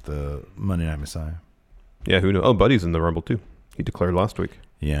leave the Monday Night Messiah. Yeah, who knows? Oh, Buddy's in the Rumble too. He declared last week.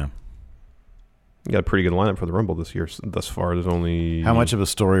 Yeah. You got a pretty good lineup for the Rumble this year. Thus far, there's only... How much of a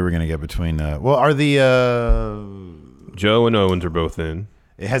story we're going to get between... are the... Joe and Owens are both in.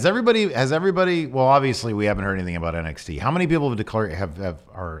 Has everybody... Well, obviously, we haven't heard anything about NXT. How many people have declared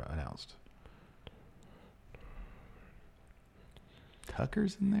are announced?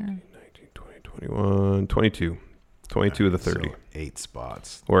 Tucker's in there? 19, 20, 21, 22. 22 of the 30. So 8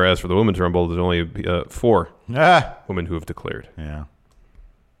 spots. Whereas for the Women's Rumble, there's only 4 women who have declared. Yeah.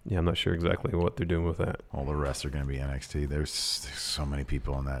 Yeah, I'm not sure exactly what they're doing with that. All the rest are going to be NXT. There's so many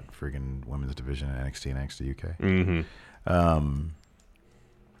people in that friggin' women's division in NXT and NXT UK. Mm-hmm.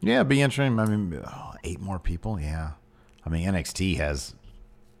 Yeah, it'd be interesting. I mean, 8 more people. Yeah. I mean, NXT has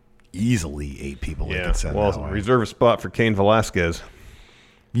easily 8 people. Yeah. They can send Well, that way. reserve a spot for Cain Velasquez.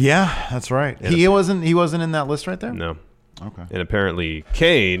 Yeah, that's right. And He wasn't in that list right there? No. Okay. And apparently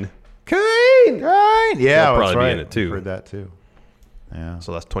Kane. Yeah, He'll that's probably right. be in it too. I've heard that too. Yeah.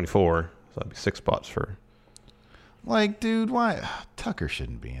 So that's 24. So that'd be 6 spots for. Like, dude, why? Tucker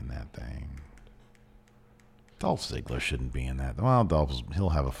shouldn't be in that thing. Dolph Ziggler shouldn't be in that. Well, he'll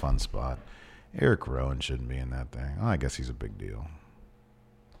have a fun spot. Eric Rowan shouldn't be in that thing. Oh, I guess he's a big deal.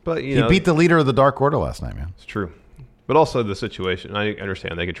 But he beat the leader of the Dark Order last night, man. It's true. But also the situation, I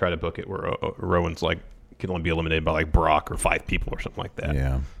understand they could try to book it where Rowan's like can only be eliminated by like Brock or 5 people or something like that.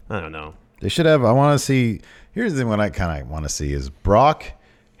 Yeah. I don't know. They should have. I want to see. Here's the thing. What I kind of want to see is Brock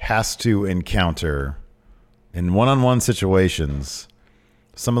has to encounter in one-on-one situations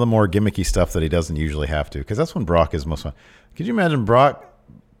some of the more gimmicky stuff that he doesn't usually have to, because that's when Brock is most fun. Could you imagine Brock?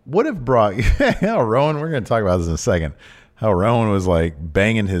 What if Brock? How Rowan? We're going to talk about this in a second. How Rowan was like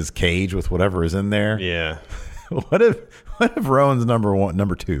banging his cage with whatever is in there. Yeah. What if Rowan's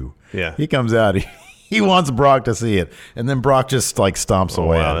number 2? Yeah. He comes out. He wants Brock to see it, and then Brock just like stomps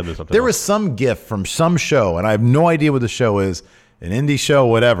away. Wow, there was some gif from some show, and I have no idea what the show is, an indie show,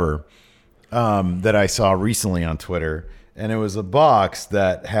 whatever, that I saw recently on Twitter, and it was a box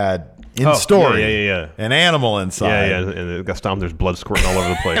that had story an animal inside. Yeah, and it got stomped. There's blood squirting all over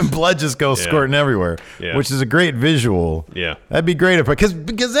the place, and blood just goes squirting everywhere, which is a great visual. Yeah, that'd be great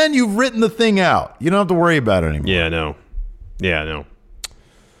because then you've written the thing out. You don't have to worry about it anymore. Yeah, no.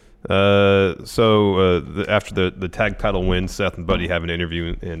 After the tag title win, Seth and Buddy have an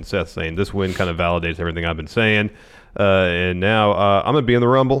interview, and Seth saying this win kind of validates everything I've been saying, and now I'm gonna be in the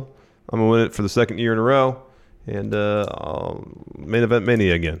Rumble. I'm gonna win it for the 2nd year in a row, and main event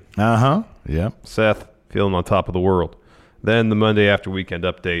Mania again. Yep. Seth feeling on top of the world. Then the Monday after weekend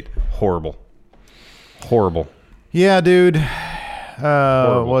update, horrible. Yeah, dude. It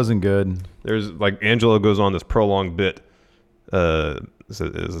wasn't good. There's like Angelo goes on this prolonged bit. Is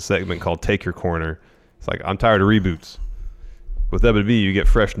a segment called Take Your Corner. It's like, I'm tired of reboots. With WWE, you get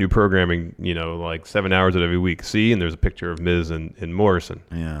fresh new programming, like 7 hours of every week. See, and there's a picture of Miz and Morrison.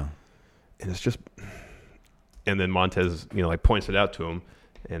 Yeah. And it's just, and then Montez, like points it out to him.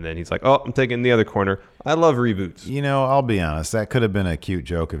 And then he's like, oh, I'm taking the other corner. I love reboots. I'll be honest. That could have been a cute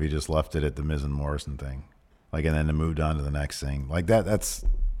joke if he just left it at the Miz and Morrison thing. Like, and then moved on to the next thing. Like that's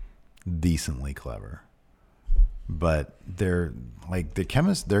decently clever. But their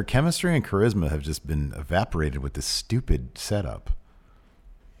chemistry and charisma have just been evaporated with this stupid setup.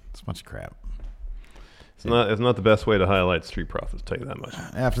 It's a bunch of crap. It's not the best way to highlight Street Profits, tell you that much.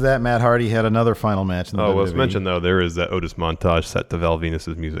 After that, Matt Hardy had another final match in the WWE. Let's mention, though, there is that Otis montage set to Val Venus'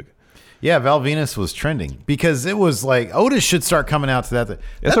 music. Yeah, Val Venus was trending because it was like Otis should start coming out to that.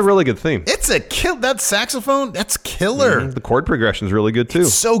 That's a really good theme. It's a that saxophone, that's killer. Mm-hmm. The chord progression is really good, too.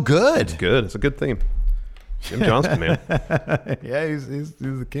 It's so good. It's good. It's a good theme. Jim Johnston, man. Yeah, he's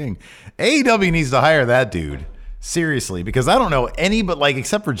the king. AEW needs to hire that dude. Seriously, because I don't know any but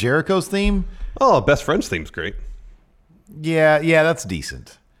except for Jericho's theme. Oh, Best Friends theme's great. Yeah, that's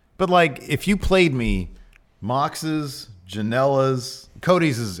decent. But if you played me Mox's, Janela's,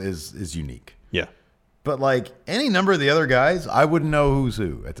 Cody's is unique. Yeah. But any number of the other guys, I wouldn't know who's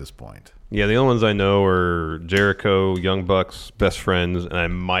who at this point. Yeah, the only ones I know are Jericho, Young Bucks, Best Friends, and I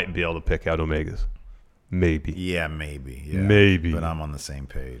might be able to pick out Omegas. Maybe. Yeah, maybe. Yeah. Maybe. But I'm on the same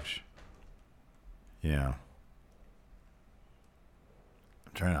page. Yeah.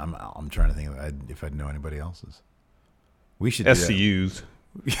 I'm trying to think if I'd know anybody else's. We should do SCUs.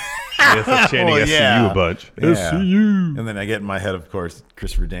 Yes, chanting SCU a bunch. Yeah. SCU. And then I get in my head, of course,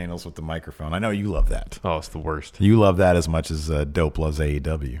 Christopher Daniels with the microphone. I know you love that. Oh, it's the worst. You love that as much as Dope loves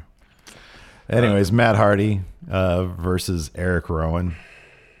AEW. Anyways, Matt Hardy versus Eric Rowan.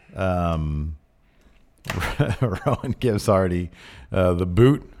 Rowan gives Hardy the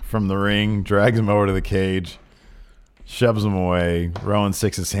boot from the ring, drags him over to the cage, shoves him away. Rowan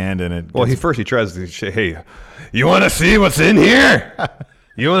sticks his hand in it. Well, he tries to say, hey, you want to see what's in here?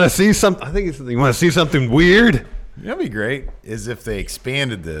 You want to see something? I think it's, you want to see something weird? That'd be great. Is if they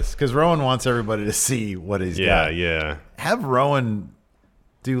expanded this because Rowan wants everybody to see what he's got. Yeah. Have Rowan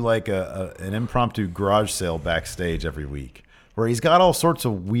do like an impromptu garage sale backstage every week where he's got all sorts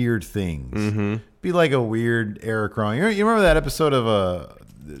of weird things. Mm-hmm. Be like a weird Eric Rowan. You remember that episode of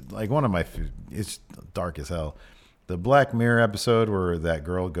like one of my? It's dark as hell. The Black Mirror episode where that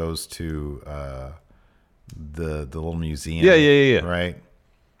girl goes to the little museum. Yeah. Right.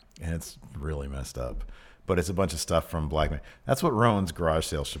 And it's really messed up. But it's a bunch of stuff from Black Mirror. That's what Rowan's garage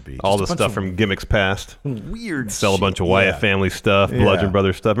sale should be. All the stuff from Gimmicks Past. Weird Sell a bunch of Wyatt family stuff, Bludgeon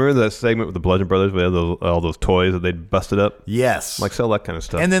Brothers stuff. Remember that segment with the Bludgeon Brothers? We had all those toys that they'd busted up? Yes. Like sell that kind of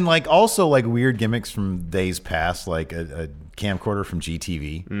stuff. And then like also like weird gimmicks from days past, like a camcorder from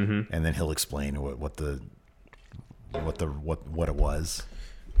GTV. Mm-hmm. And then he'll explain what it was.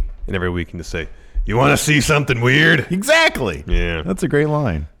 And every week you can just say, you want to see something weird? Exactly. Yeah. That's a great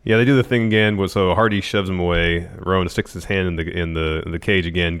line. Yeah, they do the thing again. So Hardy shoves him away. Rowan sticks his hand in the cage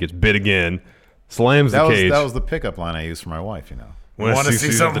again, gets bit again, slams the cage. That was the pickup line I used for my wife, you know. Want to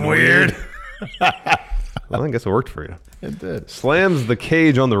see something weird? Well, I guess it worked for you. It did. Slams the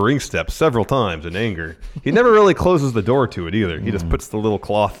cage on the ring step several times in anger. He never really closes the door to it either. He just puts the little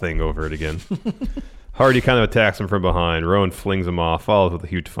cloth thing over it again. Hardy kind of attacks him from behind. Rowan flings him off, follows with a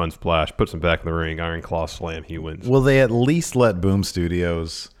huge fun splash, puts him back in the ring. Iron Claw slam. He wins. Will they at least let Boom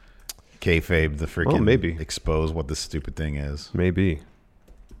Studios kayfabe the freaking maybe expose what this stupid thing is? Maybe.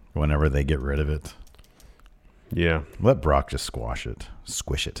 Whenever they get rid of it. Yeah. Let Brock just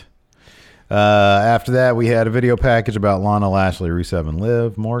squish it. After that, we had a video package about Lana, Lashley, Rusev, and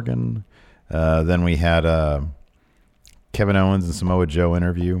Liv Morgan. Then we had Kevin Owens and Samoa Joe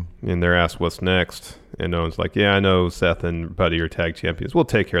interview. And they're asked what's next. And Owens like, yeah, I know Seth and Buddy are tag champions. We'll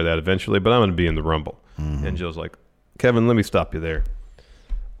take care of that eventually, but I'm going to be in the Rumble. Mm-hmm. And Joe's like, Kevin, let me stop you there.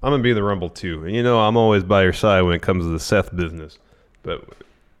 I'm going to be in the Rumble too. And I'm always by your side when it comes to the Seth business. But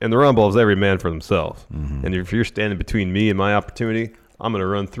in the Rumble is every man for themselves. Mm-hmm. And if you're standing between me and my opportunity, I'm going to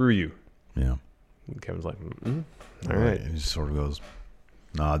run through you. Yeah. And Kevin's like, all right. And he just sort of goes,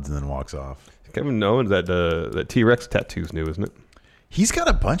 nods, and then walks off. Kevin Owens, that T-Rex tattoo's new, isn't it? He's got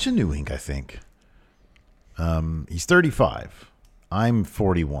a bunch of new ink, I think. He's 35. I'm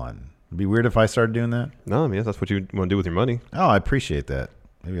 41. It'd be weird if I started doing that. No, I mean, that's what you want to do with your money. Oh, I appreciate that.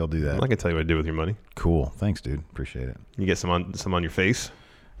 Maybe I'll do that. I can tell you what to do with your money. Cool. Thanks, dude. Appreciate it. You get some on your face?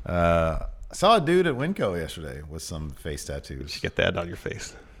 I saw a dude at Winco yesterday with some face tattoos. You should get that on your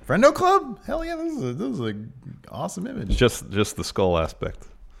face. Friendo Club? Hell yeah, this is an awesome image. Just the skull aspect.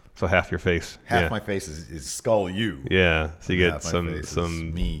 So half your face. Half my face is skull you. Yeah. So you get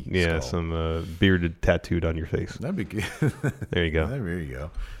some me. Yeah, skull. some bearded tattooed on your face. That'd be good. There you go. There you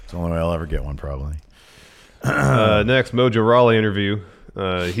go. It's the only way I'll ever get one, probably. Next, Mojo Rawley interview.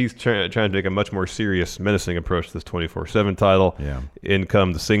 He's trying to take a much more serious, menacing approach to this 24/7 title. Yeah. In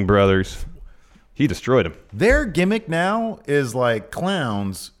come the Singh brothers. He destroyed him. Their gimmick now is like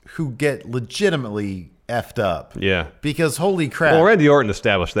clowns who get legitimately effed up. Yeah. Because holy crap. Well, Randy Orton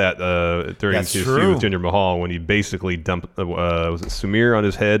established that during his feud true. with Jinder Mahal when he basically dumped was it Sumir on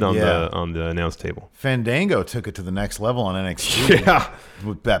his head on the announce table. Fandango took it to the next level on NXT. Yeah.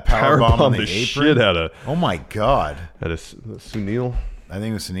 With that powerbomb on the apron. Shit out of. Oh my god. That is Sunil. I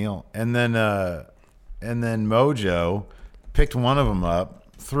think it was Sunil. And then Mojo picked one of them up,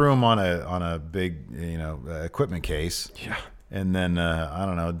 threw him on a big equipment case. Yeah. And then I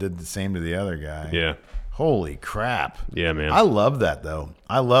don't know, did the same to the other guy. Yeah. Holy crap. Yeah, man. I love that though.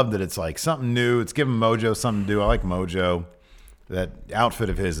 I love that it's like something new. It's giving Mojo something to do. I like Mojo. That outfit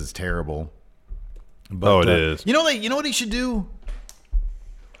of his is terrible. But, it is. You know what he should do?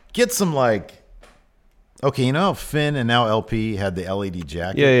 Get some okay, you know how Finn and now LP had the LED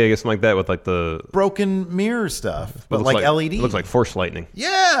jacket? Yeah, get something like that with like the broken mirror stuff, but like LED. It looks like Force Lightning.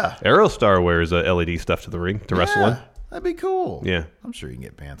 Yeah. Aerostar wears LED stuff to the ring to wrestle in. That'd be cool. Yeah. I'm sure you can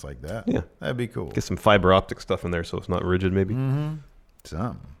get pants like that. Yeah. That'd be cool. Get some fiber optic stuff in there so it's not rigid maybe. Mm-hmm.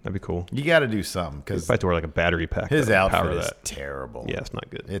 Something. That'd be cool. You got to do something because I have to wear like a battery pack. His outfit is terrible. Yeah, it's not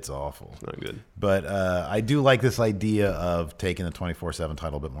good. It's awful. It's not good. But I do like this idea of taking the 24/7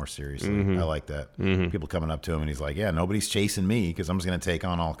 title a bit more seriously. Mm-hmm. I like that. Mm-hmm. People coming up to him and he's like, "Yeah, nobody's chasing me because I'm just going to take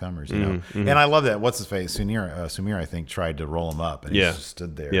on all comers." You know. Mm-hmm. And I love that. What's his face? Sumir, I think, tried to roll him up and he just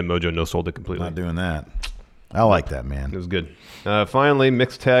stood there. Yeah, Mojo no sold it completely. Not doing that. I like that, man. It was good. Finally,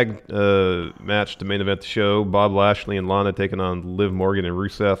 mixed tag match to main event the show. Bob Lashley and Lana taking on Liv Morgan and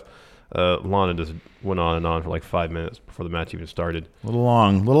Rusev. Lana just went on and on for like 5 minutes before the match even started. A little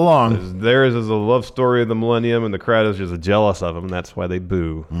long. Theirs is a love story of the millennium, and the crowd is just jealous of them, and that's why they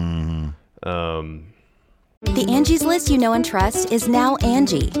boo. Mm-hmm. The Angie's List you know and trust is now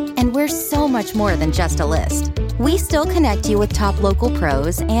Angie, and we're so much more than just a list. We still connect you with top local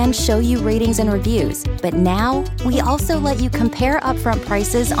pros and show you ratings and reviews, but now we also let you compare upfront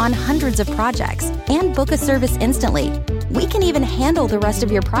prices on hundreds of projects and book a service instantly. We can even handle the rest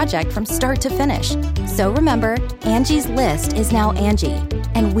of your project from start to finish. So remember, Angie's List is now Angie,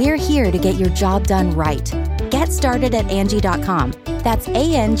 and we're here to get your job done right. Get started at Angie.com. That's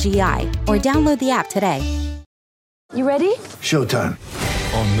ANGI, or download the app today. You ready? Showtime.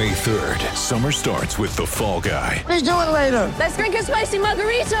 On May 3rd, summer starts with The Fall Guy. Let's do it later. Let's drink a spicy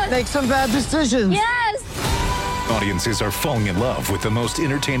margarita. Make some bad decisions. Yes! Audiences are falling in love with the most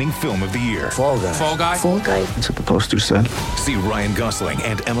entertaining film of the year. Fall Guy. Fall Guy? Fall Guy. That's what the poster said. See Ryan Gosling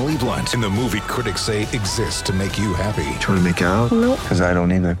and Emily Blunt in the movie critics say exists to make you happy. Trying to make it out? Nope. Because I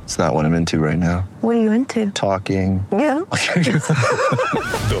don't either. It's not what I'm into right now. What are you into? Talking. Yeah.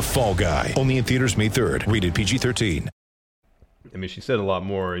 The Fall Guy. Only in theaters May 3rd. Rated PG-13. I mean, she said a lot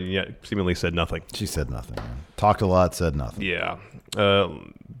more, and yet seemingly said nothing. She said nothing. Man. Talked a lot, said nothing. Yeah.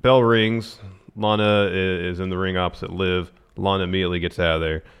 Bell rings. Lana is in the ring opposite Liv. Lana immediately gets out of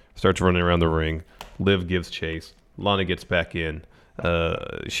there, starts running around the ring. Liv gives chase. Lana gets back in.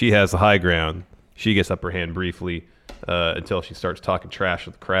 She has the high ground. She gets upper hand briefly until she starts talking trash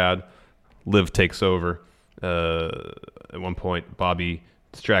with the crowd. Liv takes over. At one point, Bobby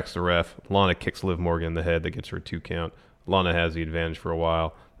distracts the ref. Lana kicks Liv Morgan in the head. That gets her a 2 count. Lana has the advantage for a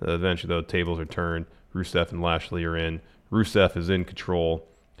while. Eventually, though, tables are turned. Rusev and Lashley are in. Rusev is in control.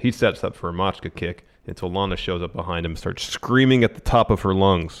 He sets up for a Machka kick until Lana shows up behind him and starts screaming at the top of her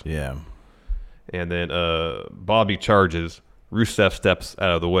lungs. Yeah. And then Bobby charges. Rusev steps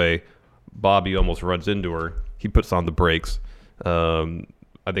out of the way. Bobby almost runs into her. He puts on the brakes. I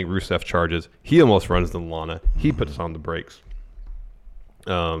think Rusev charges. He almost runs into Lana. He puts on the brakes.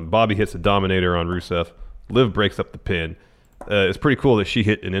 Bobby hits a Dominator on Rusev. Liv breaks up the pin. It's pretty cool that she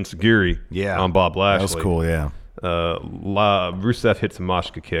hit an Enziguri on Bob Lashley. That was cool, yeah. Rusev hits a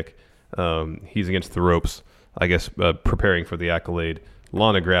Machka kick. He's against the ropes, I guess, preparing for the accolade.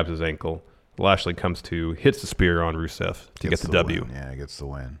 Lana grabs his ankle. Lashley comes to, hits the spear on Rusev to get the W. Win. Yeah, gets the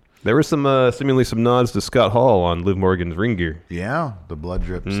win. There was some seemingly some nods to Scott Hall on Liv Morgan's ring gear. Yeah, the blood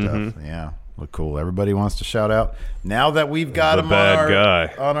drip stuff. Yeah, look cool. Everybody wants to shout out. Now that we've got him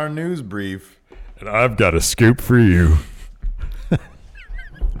on our news brief. And I've got a scoop for you.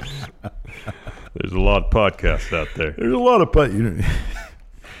 There's a lot of podcasts out there. There's a lot of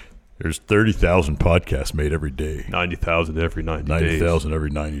There's 30,000 podcasts made every day. 90,000 every 90 days. 90,000 every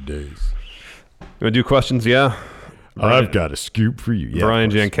 90 days. You want to do questions? Yeah. I've got a scoop for you. Yeah,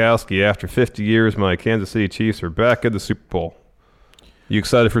 Brian Jankowski, after 50 years, my Kansas City Chiefs are back at the Super Bowl. You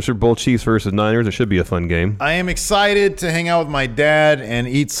excited for Super Bowl Chiefs versus Niners? It should be a fun game. I am excited to hang out with my dad and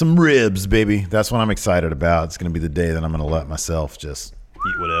eat some ribs, baby. That's what I'm excited about. It's going to be the day that I'm going to let myself just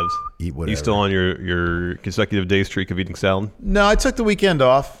eat whatevs. Eat whatever. You still on your consecutive day streak of eating salad? No, I took the weekend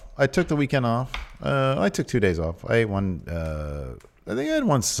off. I took 2 days off. I ate one. I think I had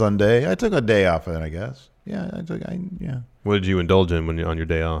one Sunday. I took a day off then, I guess. Yeah, yeah. What did you indulge in on your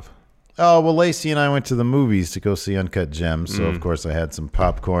day off? Oh, well, Lacey and I went to the movies to go see Uncut Gems. So, of course, I had some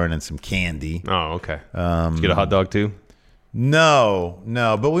popcorn and some candy. Oh, okay. Did you get a hot dog, too? No.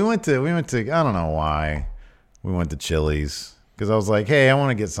 But we went to, I don't know why. We went to Chili's. Because I was like, hey, I want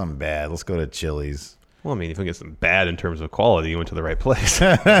to get something bad. Let's go to Chili's. Well, I mean, if you get something bad in terms of quality, you went to the right place.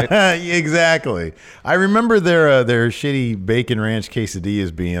 Right? Exactly. I remember their shitty bacon ranch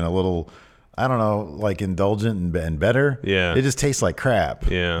quesadillas being a little, I don't know, like indulgent and better. Yeah. It just tastes like crap.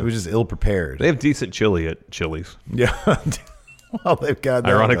 Yeah. It was just ill prepared. They have decent chili at Chili's. Yeah. Well, they've got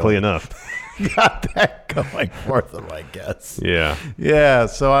that. Ironically enough. Got that going for them, I guess. Yeah. Yeah.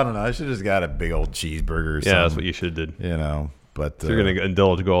 So I don't know. I should have just got a big old cheeseburger or something. Yeah, that's what you should have did. You know. But so you're going to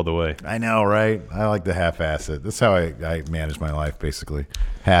indulge, go all the way. I know, right? I like to half-ass it. That's how I manage my life, basically.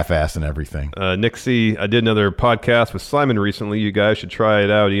 Half-assing everything. Nick C., I did another podcast with Simon recently. You guys should try it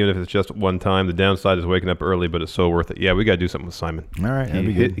out, even if it's just one time. The downside is waking up early, but it's so worth it. Yeah, we got to do something with Simon. All right, that'd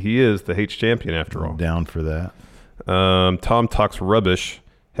be good. He is the H champion, after all. I'm down for that. Tom Talks Rubbish.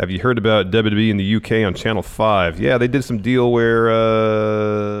 Have you heard about WWE in the UK on Channel 5? Yeah, they did some deal where,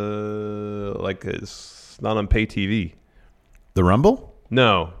 it's not on pay TV. The Rumble?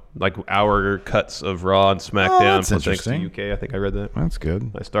 No, like hour cuts of Raw and SmackDown. That's interesting. Thanks to UK, I think I read that. That's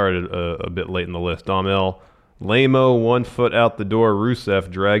good. I started a bit late in the list. Dom L. Lame-o, 1 foot out the door. Rusev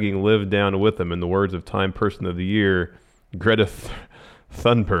dragging Liv down with him. In the words of Time Person of the Year, Greta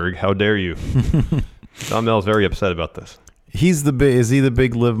Thunberg, how dare you? Dom L's very upset about this. Is he the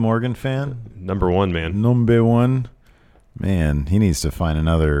big Liv Morgan fan? Number one, man. Number one. Man, he needs to find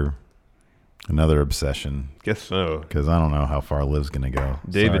another Another obsession. Guess so. Because I don't know how far Liv's going to go.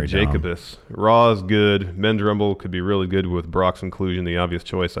 David Sorry, Dom. Jacobus. Raw is good. Men's Rumble could be really good with Brock's inclusion. The obvious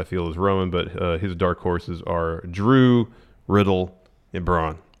choice, I feel, is Roman, but his dark horses are Drew, Riddle, and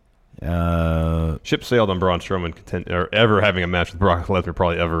Braun. Ship sailed on Braun Strowman or ever having a match with Brock Lesnar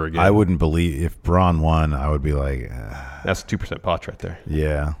probably ever again. I wouldn't believe if Braun won, I would be like... That's 2% pot right there.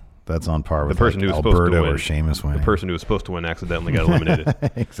 Yeah. That's on par with the person who was Alberto supposed to win. Or Sheamus winning. The person who was supposed to win accidentally got eliminated.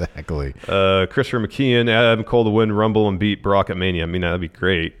 Exactly. Christopher McKeon, Adam Cole to win Rumble and beat Brock at Mania. I mean, that'd be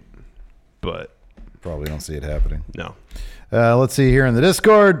great, but probably don't see it happening. No. Let's see here in the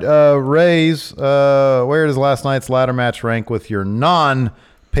Discord. Rays, where does last night's ladder match rank with your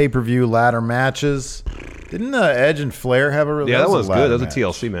non-pay-per-view ladder matches? Didn't Edge and Flair have a really that was good. That was a match.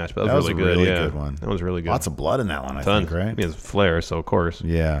 TLC match, but that was really good. Yeah, good one. That was really good. Lots of blood in that one, I Tons. think, right? I mean, it's Flair, so of course.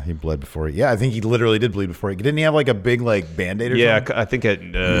 Yeah, he bled before. I think he literally did bleed before. Didn't he have like a big like Band-Aid or something? I think at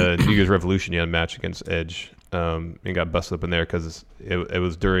New Year's Revolution he had a match against Edge and got busted up in there because it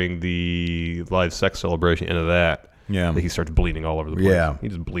was during the live sex celebration end of that. Yeah. That he starts bleeding all over the place. Yeah. He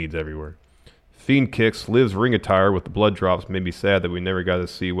just bleeds everywhere. Fiend kicks, Liv's ring attire with the blood drops made me sad that we never got to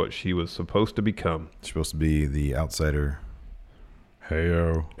see what she was supposed to become. She's supposed to be the outsider. Hey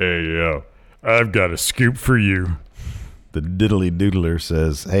yo, I've got a scoop for you. The Diddly Doodler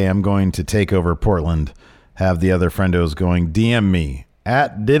says, hey, I'm going to take over Portland. Have the other friendos going DM me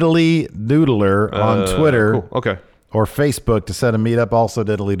at Diddly Doodler on Twitter. Cool. Okay. Or Facebook to set a meetup. Also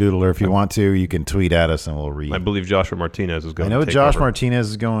Diddly Doodler. If you want to, you can tweet at us and we'll read. I believe Joshua Martinez is going. I know to take Josh over. Martinez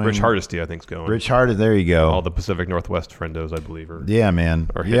is going. Rich Hardesty, I think, is going. Rich Hardesty, there you go. All the Pacific Northwest friendos, I believe. Yeah, man.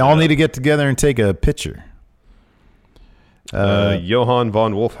 You all need to get together and take a picture. Johann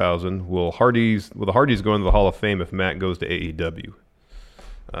von Wolfhausen, will the Hardys go into the Hall of Fame if Matt goes to AEW?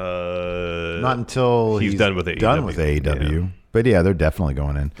 Not until he's done with AEW. Yeah. But yeah, they're definitely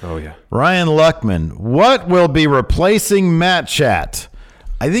going in. Oh yeah. Ryan Luckman, what will be replacing Matt Chat?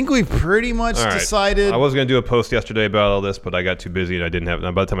 I think we've pretty much decided. I was going to do a post yesterday about all this, but I got too busy and I didn't have.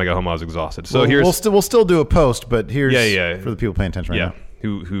 By the time I got home, I was exhausted. So we'll still do a post, but here's for the people paying attention right now.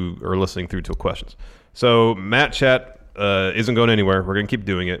 Who are listening through to questions. So Matt Chat isn't going anywhere. We're going to keep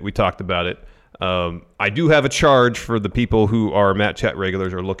doing it. We talked about it. I do have a charge for the people who are Matt Chat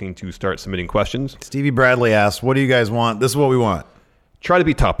regulars or looking to start submitting questions. Stevie Bradley asks, what do you guys want? This is what we want. Try to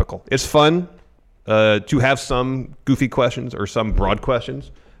be topical. It's fun to have some goofy questions or some broad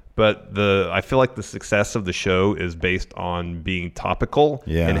questions, but I feel like the success of the show is based on being topical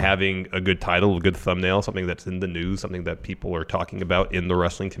and having a good title, a good thumbnail, something that's in the news, something that people are talking about in the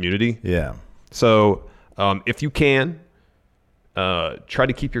wrestling community. Yeah. So if you can, try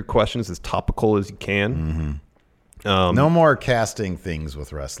to keep your questions as topical as you can. Mm-hmm. No more casting things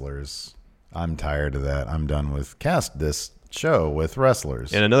with wrestlers. I'm tired of that. I'm done with cast this show with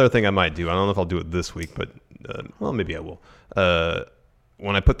wrestlers. And another thing I might do, I don't know if I'll do it this week, but maybe I will.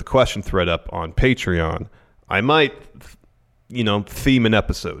 When I put the question thread up on Patreon, I might, theme an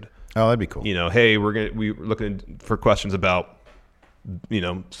episode. Oh, that'd be cool. Hey, we're looking for questions about,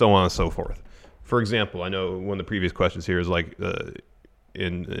 so on and so forth. For example, I know one of the previous questions here is like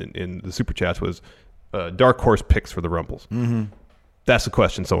in the super chats was dark horse picks for the Rumbles. Mm-hmm. That's a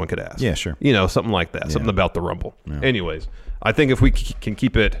question someone could ask. Yeah, sure. Something like that. Yeah. Something about the Rumble. Yeah. Anyways, I think if we can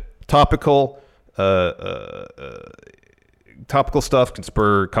keep it topical, topical stuff can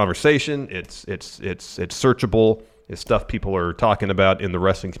spur conversation. It's searchable. It's stuff people are talking about in the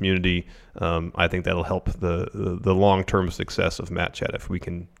wrestling community. I think that'll help the long-term success of Matt Chat if we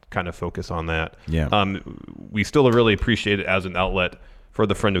can kind of focus on that. Yeah. We still really appreciate it as an outlet for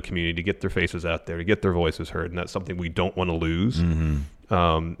the friendo community to get their faces out there, to get their voices heard, and that's something we don't want to lose.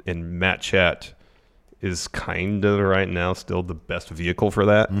 Mm-hmm. And Matt Chat is kind of right now still the best vehicle for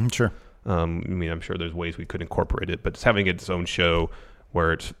that. Mm-hmm, sure. I'm sure there's ways we could incorporate it, but it's having its own show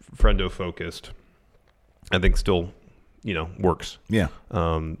where it's friendo focused, I think still, works. Yeah.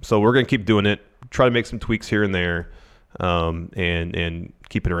 So we're going to keep doing it, try to make some tweaks here and there, and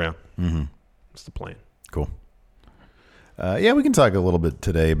keep it around. Mm-hmm. That's the plan. Cool. We can talk a little bit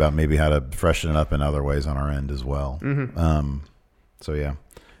today about maybe how to freshen it up in other ways on our end as well. Mm-hmm. So yeah,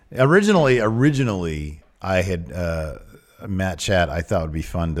 originally I had Matt Chat. I thought would be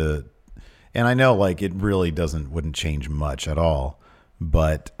fun to, and I know like it really wouldn't change much at all,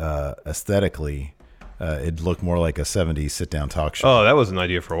 but aesthetically, it'd look more like a 70s sit down talk show. Oh, that was an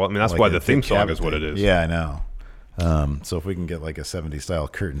idea for a while. I mean, that's like why the theme song is what it is. Yeah, I know. So if we can get like a 70s style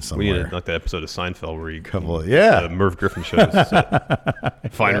curtain somewhere. We need like that episode of Seinfeld where you Merv Griffin shows.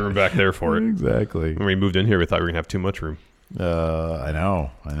 Find a room back there for it. Exactly. When we moved in here, we thought we were going to have too much room. I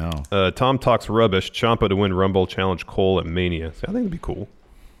know. Tom talks rubbish. Ciampa to win Rumble, challenge Cole at Mania. See, I think it'd be cool.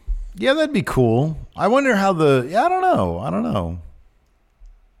 Yeah, that'd be cool. I wonder how I don't know.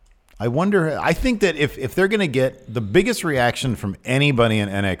 I think that if they're going to get the biggest reaction from anybody in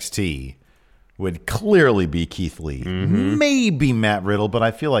NXT would clearly be Keith Lee. Maybe Matt Riddle, but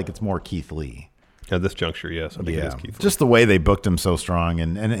I feel like it's more Keith Lee. At this juncture, yes. I think it is Keith Lee. Just the way they booked him so strong.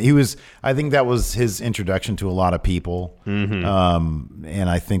 And he was, I think that was his introduction to a lot of people. And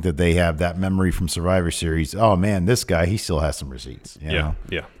I think that they have that memory from Survivor Series. Oh, man, this guy, he still has some receipts. You know,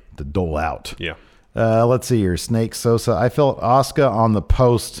 to dole out. Yeah. Let's see here. Snake Sosa. I felt Asuka on the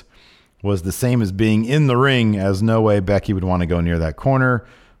post was the same as being in the ring, as no way Becky would want to go near that corner,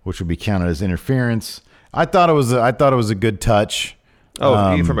 which would be counted as interference. I thought it was a good touch.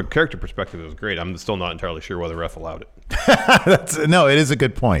 Oh, from a character perspective, it was great. I'm still not entirely sure why the ref allowed it. It is a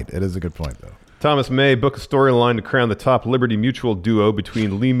good point. It is a good point, though. Thomas May book a storyline to crown the top Liberty Mutual duo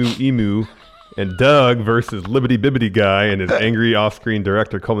between Limu Emu and Doug versus Libbity Bibbity Guy and his angry off-screen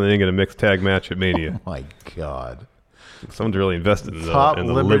director, culminating in a mixed tag match at Mania. Oh my God. Someone's really invested in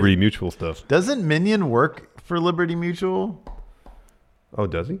the Liberty Mutual stuff. Doesn't Minion work for Liberty Mutual? Oh,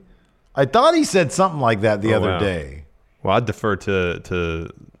 does he? I thought he said something like that the other day. Well, I'd defer to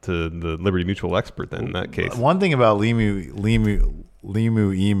the Liberty Mutual expert then in that case. One thing about Limu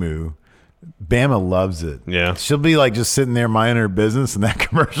Emu, Bama loves it. Yeah. She'll be like just sitting there minding her business and that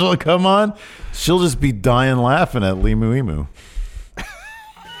commercial will come on. She'll just be dying laughing at Limu Emu.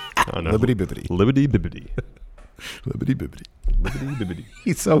 Libbity Bibbity. Libbity Bibbity. Libbity Bibbity. Libbity Bibbity.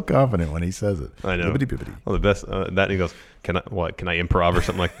 He's so confident when he says it. I know. Libbity Bibbity. Well, the best, that he goes, can I improv or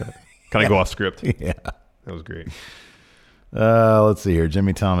something like that? Can I go off script? Yeah. That was great. Let's see here.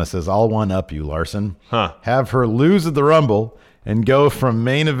 Jimmy Thomas says, I'll one-up you, Larson. Huh. Have her lose at the Rumble and go from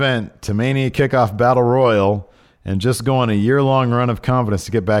main event to Mania Kickoff Battle Royal and just go on a year-long run of confidence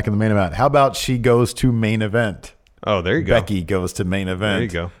to get back in the main event. How about she goes to main event? Oh, there you go. Becky goes to main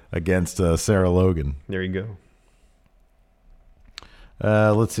event. There you go. Against Sarah Logan. There you go.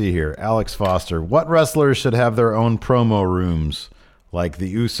 Let's see here. Alex Foster. What wrestlers should have their own promo rooms like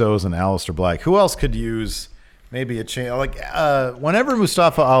the Usos and Aleister Black? Who else could use maybe a change? Like whenever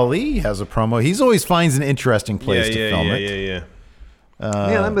Mustafa Ali has a promo, he always finds an interesting place to film it.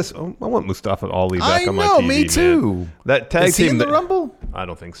 I want Mustafa Ali back on my TV. Me too. Man. That tag Is team he in the Rumble? I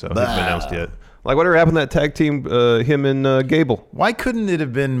don't think so. It's been announced yet. Like whatever happened to that tag team, him and Gable? Why couldn't it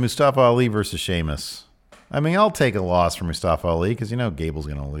have been Mustafa Ali versus Sheamus? I mean, I'll take a loss for Mustafa Ali because Gable's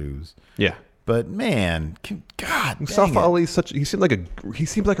going to lose. Yeah. But man, God, Mustafa Ali he seemed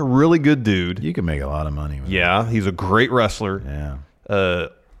like a really good dude. You can make a lot of money with him. He's a great wrestler. Yeah.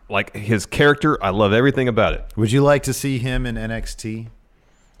 Like his character, I love everything about it. Would you like to see him in NXT?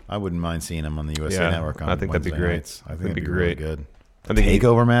 I wouldn't mind seeing him on the USA Network on I think Wednesday that'd be great. nights. I think that'd be great. Really good. I think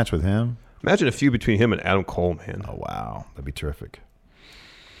takeover match with him. Imagine a feud between him and Adam Cole, man. Oh wow, that'd be terrific.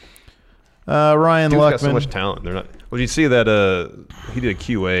 Ryan Dude's Luckman got so much talent. They're not. Well, did you see that he did a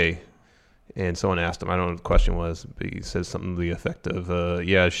QA, and someone asked him. I don't know what the question was, but he says something to the effect of,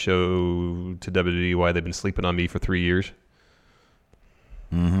 show to WWE why they've been sleeping on me for 3 years.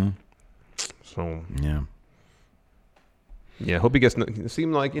 Mm-hmm. So yeah, hope he gets. It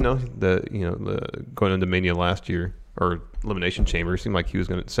seemed like the going into Mania last year or Elimination Chamber seemed like he was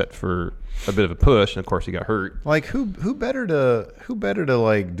going to set for a bit of a push, and of course he got hurt. Like who better to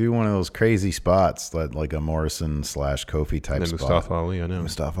like do one of those crazy spots like a Morrison / Kofi type spot? Mustafa Ali, I know.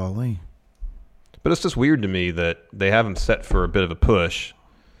 Mustafa Ali. But it's just weird to me that they have him set for a bit of a push.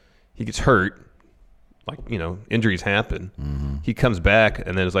 He gets hurt. Like, injuries happen. Mm-hmm. He comes back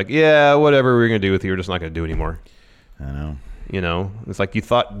and then it's like, yeah, whatever we're going to do with you, we're just not going to do anymore. I know. It's like you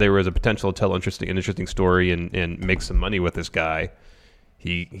thought there was a potential to tell an interesting story and make some money with this guy.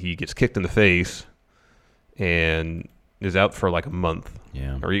 He gets kicked in the face and is out for like a month.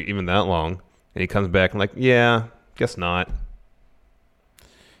 Yeah. Or even that long. And he comes back and like, yeah, guess not.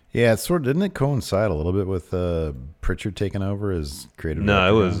 Yeah, it's didn't it coincide a little bit with Pritchard taking over as creative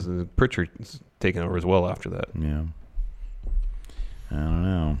director? No, it was Pritchard taking over as well after that. Yeah. I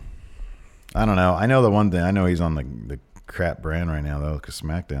don't know. I know the one thing. I know he's on the crap brand right now, though, because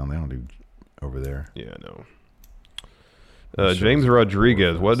SmackDown, they don't do over there. Yeah, no. James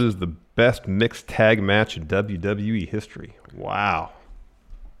Rodriguez, what is the best mixed tag match in WWE history? Wow.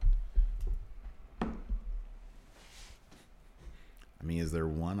 I mean, is there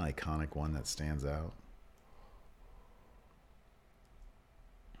one iconic one that stands out?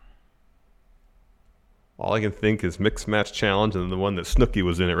 All I can think is Mixed Match Challenge and the one that Snooki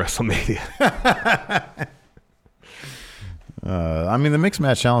was in at WrestleMania. I mean, the Mixed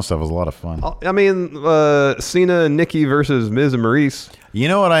Match Challenge stuff was a lot of fun. I mean, Cena and Nikki versus Miz and Maurice. You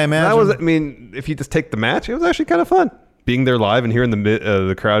know what I imagine? If you just take the match, it was actually kind of fun. being there live and hearing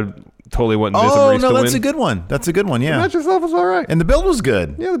the crowd totally went Miz and Oh, Reese no, to that's win. a good one. That's a good one, yeah. The match itself was all right. And the build was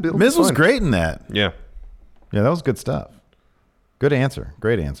good. Yeah, the build Miz was fine. great in that. Yeah. Yeah, that was good stuff. Good answer.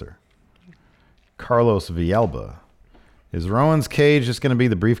 Great answer. Carlos Villalba. Is Rowan's cage just going to be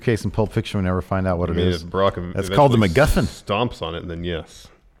the briefcase in Pulp Fiction? We never find out what it is. If Brock That's called the MacGuffin. Stomps on it, then yes.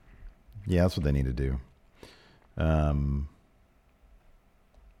 Yeah, that's what they need to do.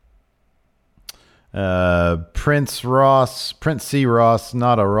 Prince C. Ross,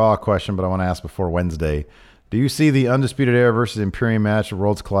 not a Raw question, but I want to ask before Wednesday. Do you see the Undisputed Era versus Imperium match at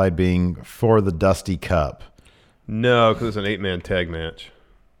Worlds Collide being for the Dusty Cup? No, because it's an 8-man tag match.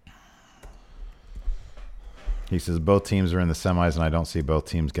 He says both teams are in the semis, and I don't see both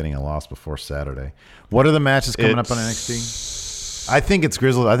teams getting a loss before Saturday. What are the matches coming up on NXT? I think it's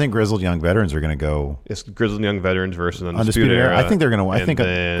Grizzled. I think Grizzled Young Veterans are going to go. It's Grizzled Young Veterans versus Undisputed Era. I think they're going to win. I think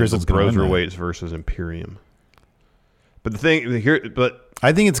then Grizzled's going to win. Broserweights versus Imperium. But the thing here,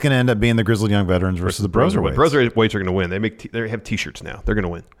 I think it's going to end up being the Grizzled Young Veterans versus the Broserweights. Broserweights are going to win. They have T-shirts now. They're going to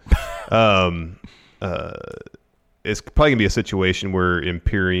win. It's probably going to be a situation where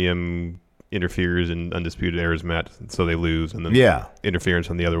Imperium interferes in Undisputed Era's match, so they lose, and then interference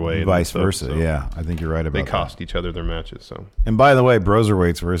on the other way, vice versa. So yeah, I think you're right about that. They cost each other their matches. So, and by the way,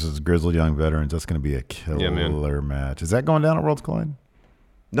 Broserweights versus Grizzled Young Veterans, that's going to be a killer match. Is that going down at Worlds Collide?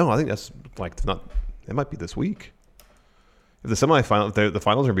 No, I think that's not. It might be this week. If the semifinal, if the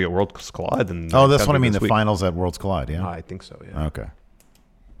finals are going to be at Worlds Collide, then that's what I mean. The finals at Worlds Collide. Yeah, I think so. Yeah. Okay.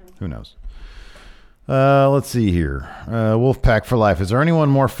 Who knows? Let's see here. Wolfpack for life. Is there anyone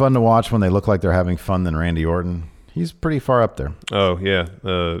more fun to watch when they look like they're having fun than Randy Orton? He's pretty far up there. Oh, yeah.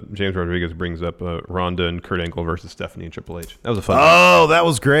 James Rodriguez brings up Ronda and Kurt Angle versus Stephanie and Triple H. That was a fun match. That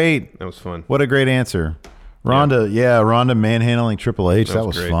was great. That was fun. What a great answer. Ronda manhandling Triple H. That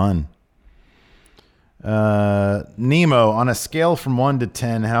was fun. Nemo, on a scale from 1 to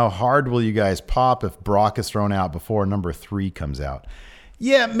 10, how hard will you guys pop if Brock is thrown out before number 3 comes out?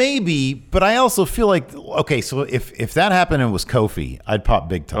 Yeah, maybe, but I also feel like, okay, so if that happened and it was Kofi, I'd pop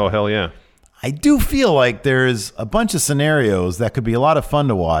big time. Oh, hell yeah. I do feel like there's a bunch of scenarios that could be a lot of fun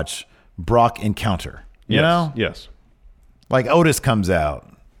to watch Brock encounter. You know? Yes. Like Otis comes out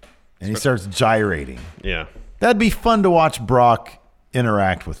and he starts gyrating. Yeah. That'd be fun to watch Brock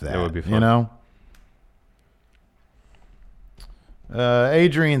interact with that. That would be fun. You know?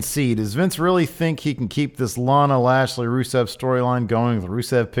 Adrian C. Does Vince really think he can keep this Lana Lashley Rusev storyline going with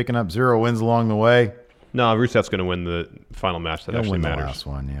Rusev picking up 0 wins along the way? No, Rusev's going to win the final match that actually matters. The last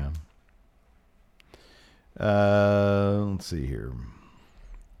one, yeah. Let's see here.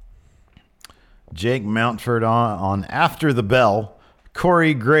 Jake Mountford on After the Bell.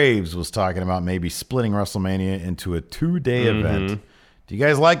 Corey Graves was talking about maybe splitting WrestleMania into a 2-day event. Do you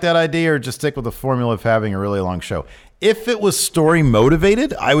guys like that idea, or just stick with the formula of having a really long show? If it was story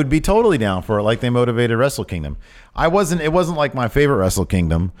motivated, I would be totally down for it, like they motivated Wrestle Kingdom. It wasn't like my favorite Wrestle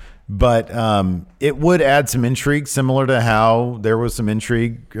Kingdom, but it would add some intrigue, similar to how there was some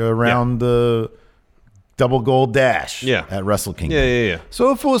intrigue around the Double Gold Dash at Wrestle Kingdom. Yeah.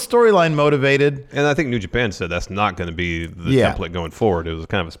 So if it was storyline motivated, and I think New Japan said that's not going to be the template going forward. It was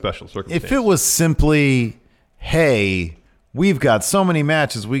kind of a special circumstance. If it was simply, hey, we've got so many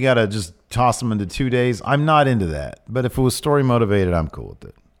matches, we got to just toss them into 2 days, I'm not into that. But if it was story motivated, I'm cool with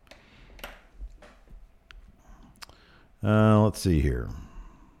it. Let's see here.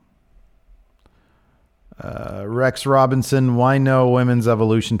 Rex Robinson, why no Women's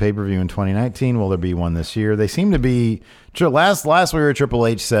Evolution pay-per-view in 2019? Will there be one this year? They seem to be... Last we were, Triple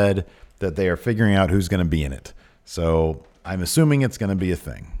H said that they are figuring out who's going to be in it. So I'm assuming it's going to be a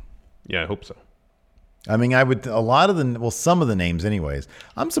thing. Yeah, I hope so. I mean, some of the names anyways.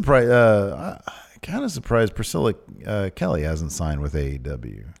 I'm surprised, kind of surprised Priscilla Kelly hasn't signed with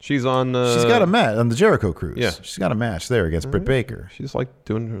AEW. She's on... she's got a match on the Jericho Cruise. Yeah. She's got a match there against Britt Baker. She likes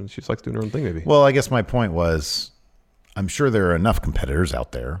doing her own thing, maybe. Well, I guess my point was, I'm sure there are enough competitors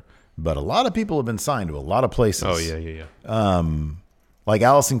out there, but a lot of people have been signed to a lot of places. Oh, yeah. Like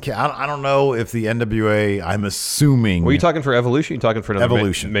Allison, I don't know if the NWA, I'm assuming... Were you talking for Evolution? Or you talking for another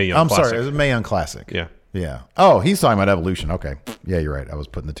Evolution. Mae Young Classic? I'm sorry, it was Mae Young Classic. Yeah. Oh, he's talking about Evolution. Okay. Yeah, you're right. I was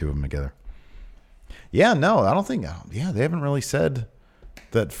putting the two of them together. Yeah, no, I don't think... Yeah, they haven't really said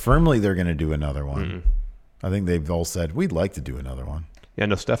that firmly they're going to do another one. Mm-mm. I think they've all said, we'd like to do another one. Yeah,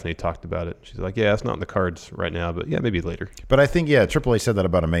 no, Stephanie talked about it. She's like, yeah, it's not in the cards right now, but yeah, maybe later. But I think, Triple H said that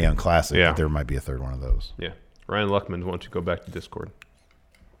about a Mae Young Classic, that there might be a third one of those. Yeah. Ryan Luckman, why don't you go back to Discord?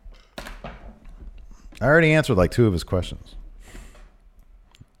 I already answered like 2 of his questions.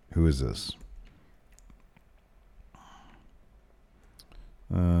 Who is this?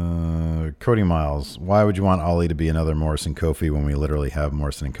 Cody Miles, why would you want Ali to be another Morrison Kofi when we literally have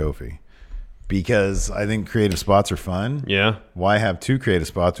Morrison and Kofi? Because I think creative spots are fun. Yeah. Why have 2 creative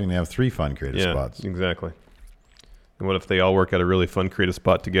spots when you have 3 fun creative spots? Exactly. And what if they all work at a really fun creative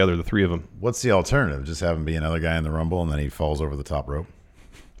spot together, the 3 of them? What's the alternative? Just have him be another guy in the Rumble and then he falls over the top rope?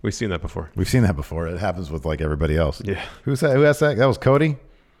 We've seen that before. We've seen that before. It happens with like everybody else. Yeah. Who's that? Who asked that? That was Cody?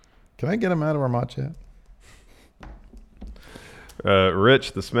 Can I get him out of our mod chat?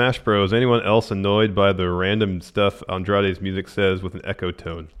 Rich, the Smash Bros. Anyone else annoyed by the random stuff Andrade's music says with an echo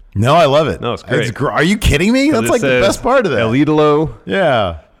tone? No, I love it. No, it's great. Are you kidding me? That's like the best part of that. El Idolo.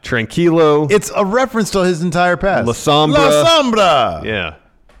 Yeah. Tranquilo. It's a reference to his entire past. La Sombra. La Sombra. Yeah.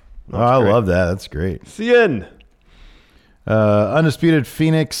 Oh, I love that. That's great. Cien. Undisputed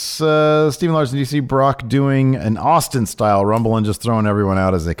Phoenix. Stephen Larson, do you see Brock doing an Austin-style Rumble and just throwing everyone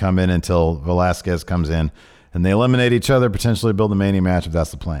out as they come in until Velasquez comes in and they eliminate each other, potentially build a Mania match if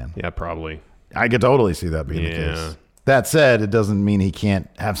that's the plan? Yeah, probably. I could totally see that being the case. That said, it doesn't mean he can't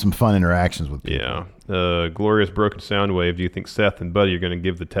have some fun interactions with people. Yeah. Glorious Broken Soundwave, do you think Seth and Buddy are going to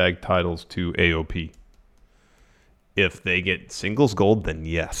give the tag titles to AOP? If they get singles gold, then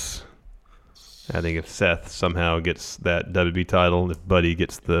yes. I think if Seth somehow gets that WB title, if Buddy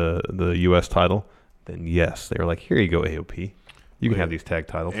gets the US title, then yes. They were like, here you go, AOP. You can have these tag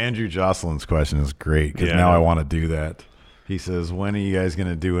titles. Andrew Jocelyn's question is great because now I want to do that. He says, when are you guys going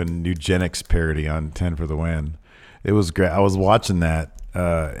to do a Nugenics parody on 10 for the Win? It was great. I was watching that,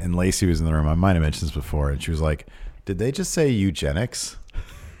 and Lacey was in the room. I might have mentioned this before, and she was like, did they just say eugenics?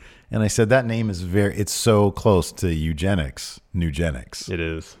 And I said, that name is it's so close to eugenics, Nugenics. It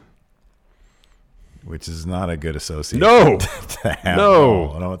is. Which is not a good association. No. To have.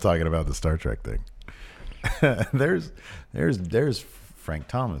 No. I'm not talking about the Star Trek thing. There's Frank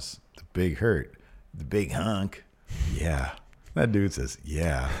Thomas, the big hurt, the big hunk. Yeah. That dude says,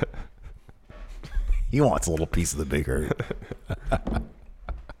 yeah. He wants a little piece of the big hurt.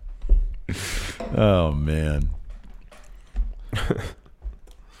 Oh, man.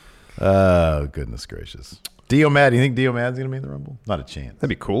 Oh, goodness gracious. Dio Mad, do you think Dio Mad's going to be in the Rumble? Not a chance. That'd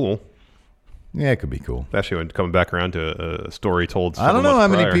be cool. Yeah, it could be cool. Especially when coming back around to a story told. I don't know how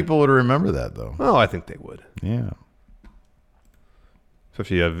many people would remember that, though. Oh, I think they would. Yeah.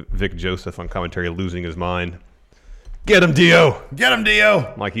 Especially you have Vic Joseph on commentary losing his mind. Get him, Dio! Get him,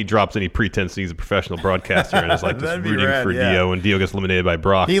 Dio! Like he drops any pretense he's a professional broadcaster and is like just rooting for yeah. Dio, and Dio gets eliminated by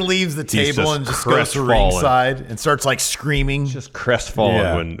Brock. He leaves the table and just goes to ringside and starts like screaming. Just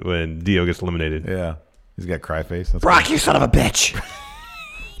crestfallen when Dio gets eliminated. Yeah. He's got cry face. That's Brock, you son of a bitch!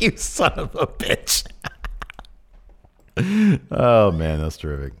 You son of a bitch. Oh, man, that's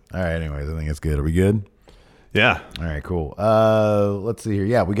terrific. All right, anyways, I think it's good. Are we good? Yeah. All right, cool. Let's see here.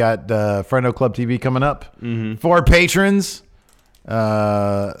 Yeah, we got Friendo Club TV coming up for patrons.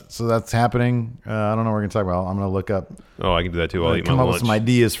 So that's happening. I don't know what we're going to talk about. I'm going to look up. Oh, I can do that too. I'll eat my come up lunch. with some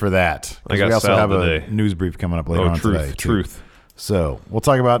ideas for that. I got we also salad have today. A news brief coming up later on today. Truth. So we'll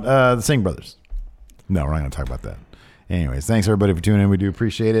talk about the Singh brothers. No, we're not going to talk about that. Anyways, thanks everybody for tuning in. We do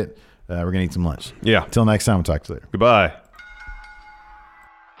appreciate it. We're going to eat some lunch. Yeah. Till next time, we'll talk to you later. Goodbye.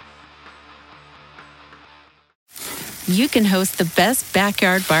 You can host the best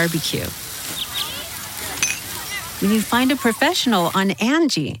backyard barbecue when you find a professional on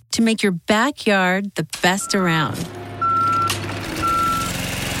Angie to make your backyard the best around.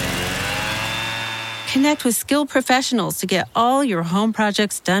 Connect with skilled professionals to get all your home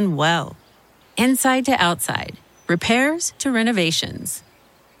projects done well. Inside to outside, repairs to renovations.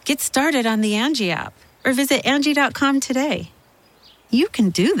 Get started on the Angie app or visit Angie.com today. You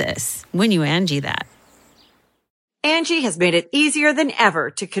can do this when you Angie that. Angie has made it easier than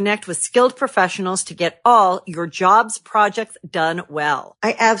ever to connect with skilled professionals to get all your jobs projects done well.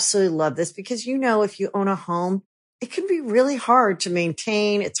 I absolutely love this because, you know, if you own a home, it can be really hard to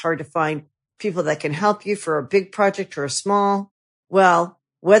maintain. It's hard to find people that can help you for a big project or a small. Well,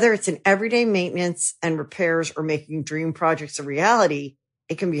 whether it's in everyday maintenance and repairs or making dream projects a reality,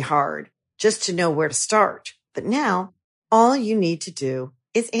 it can be hard just to know where to start. But now all you need to do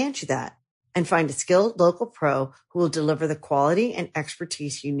is Angie that and find a skilled local pro who will deliver the quality and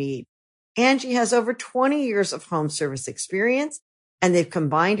expertise you need. Angie has over 20 years of home service experience, and they've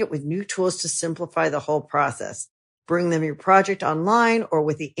combined it with new tools to simplify the whole process. Bring them your project online or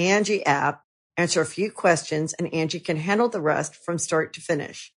with the Angie app, answer a few questions, and Angie can handle the rest from start to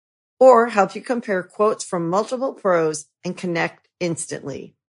finish. Or help you compare quotes from multiple pros and connect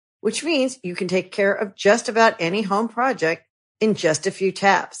instantly, which means you can take care of just about any home project in just a few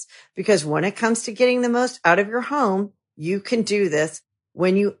taps. Because when it comes to getting the most out of your home, you can do this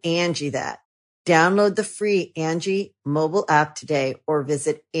when you Angie that. Download the free Angie mobile app today or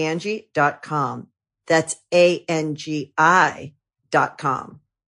visit Angie.com. That's ANGI.com.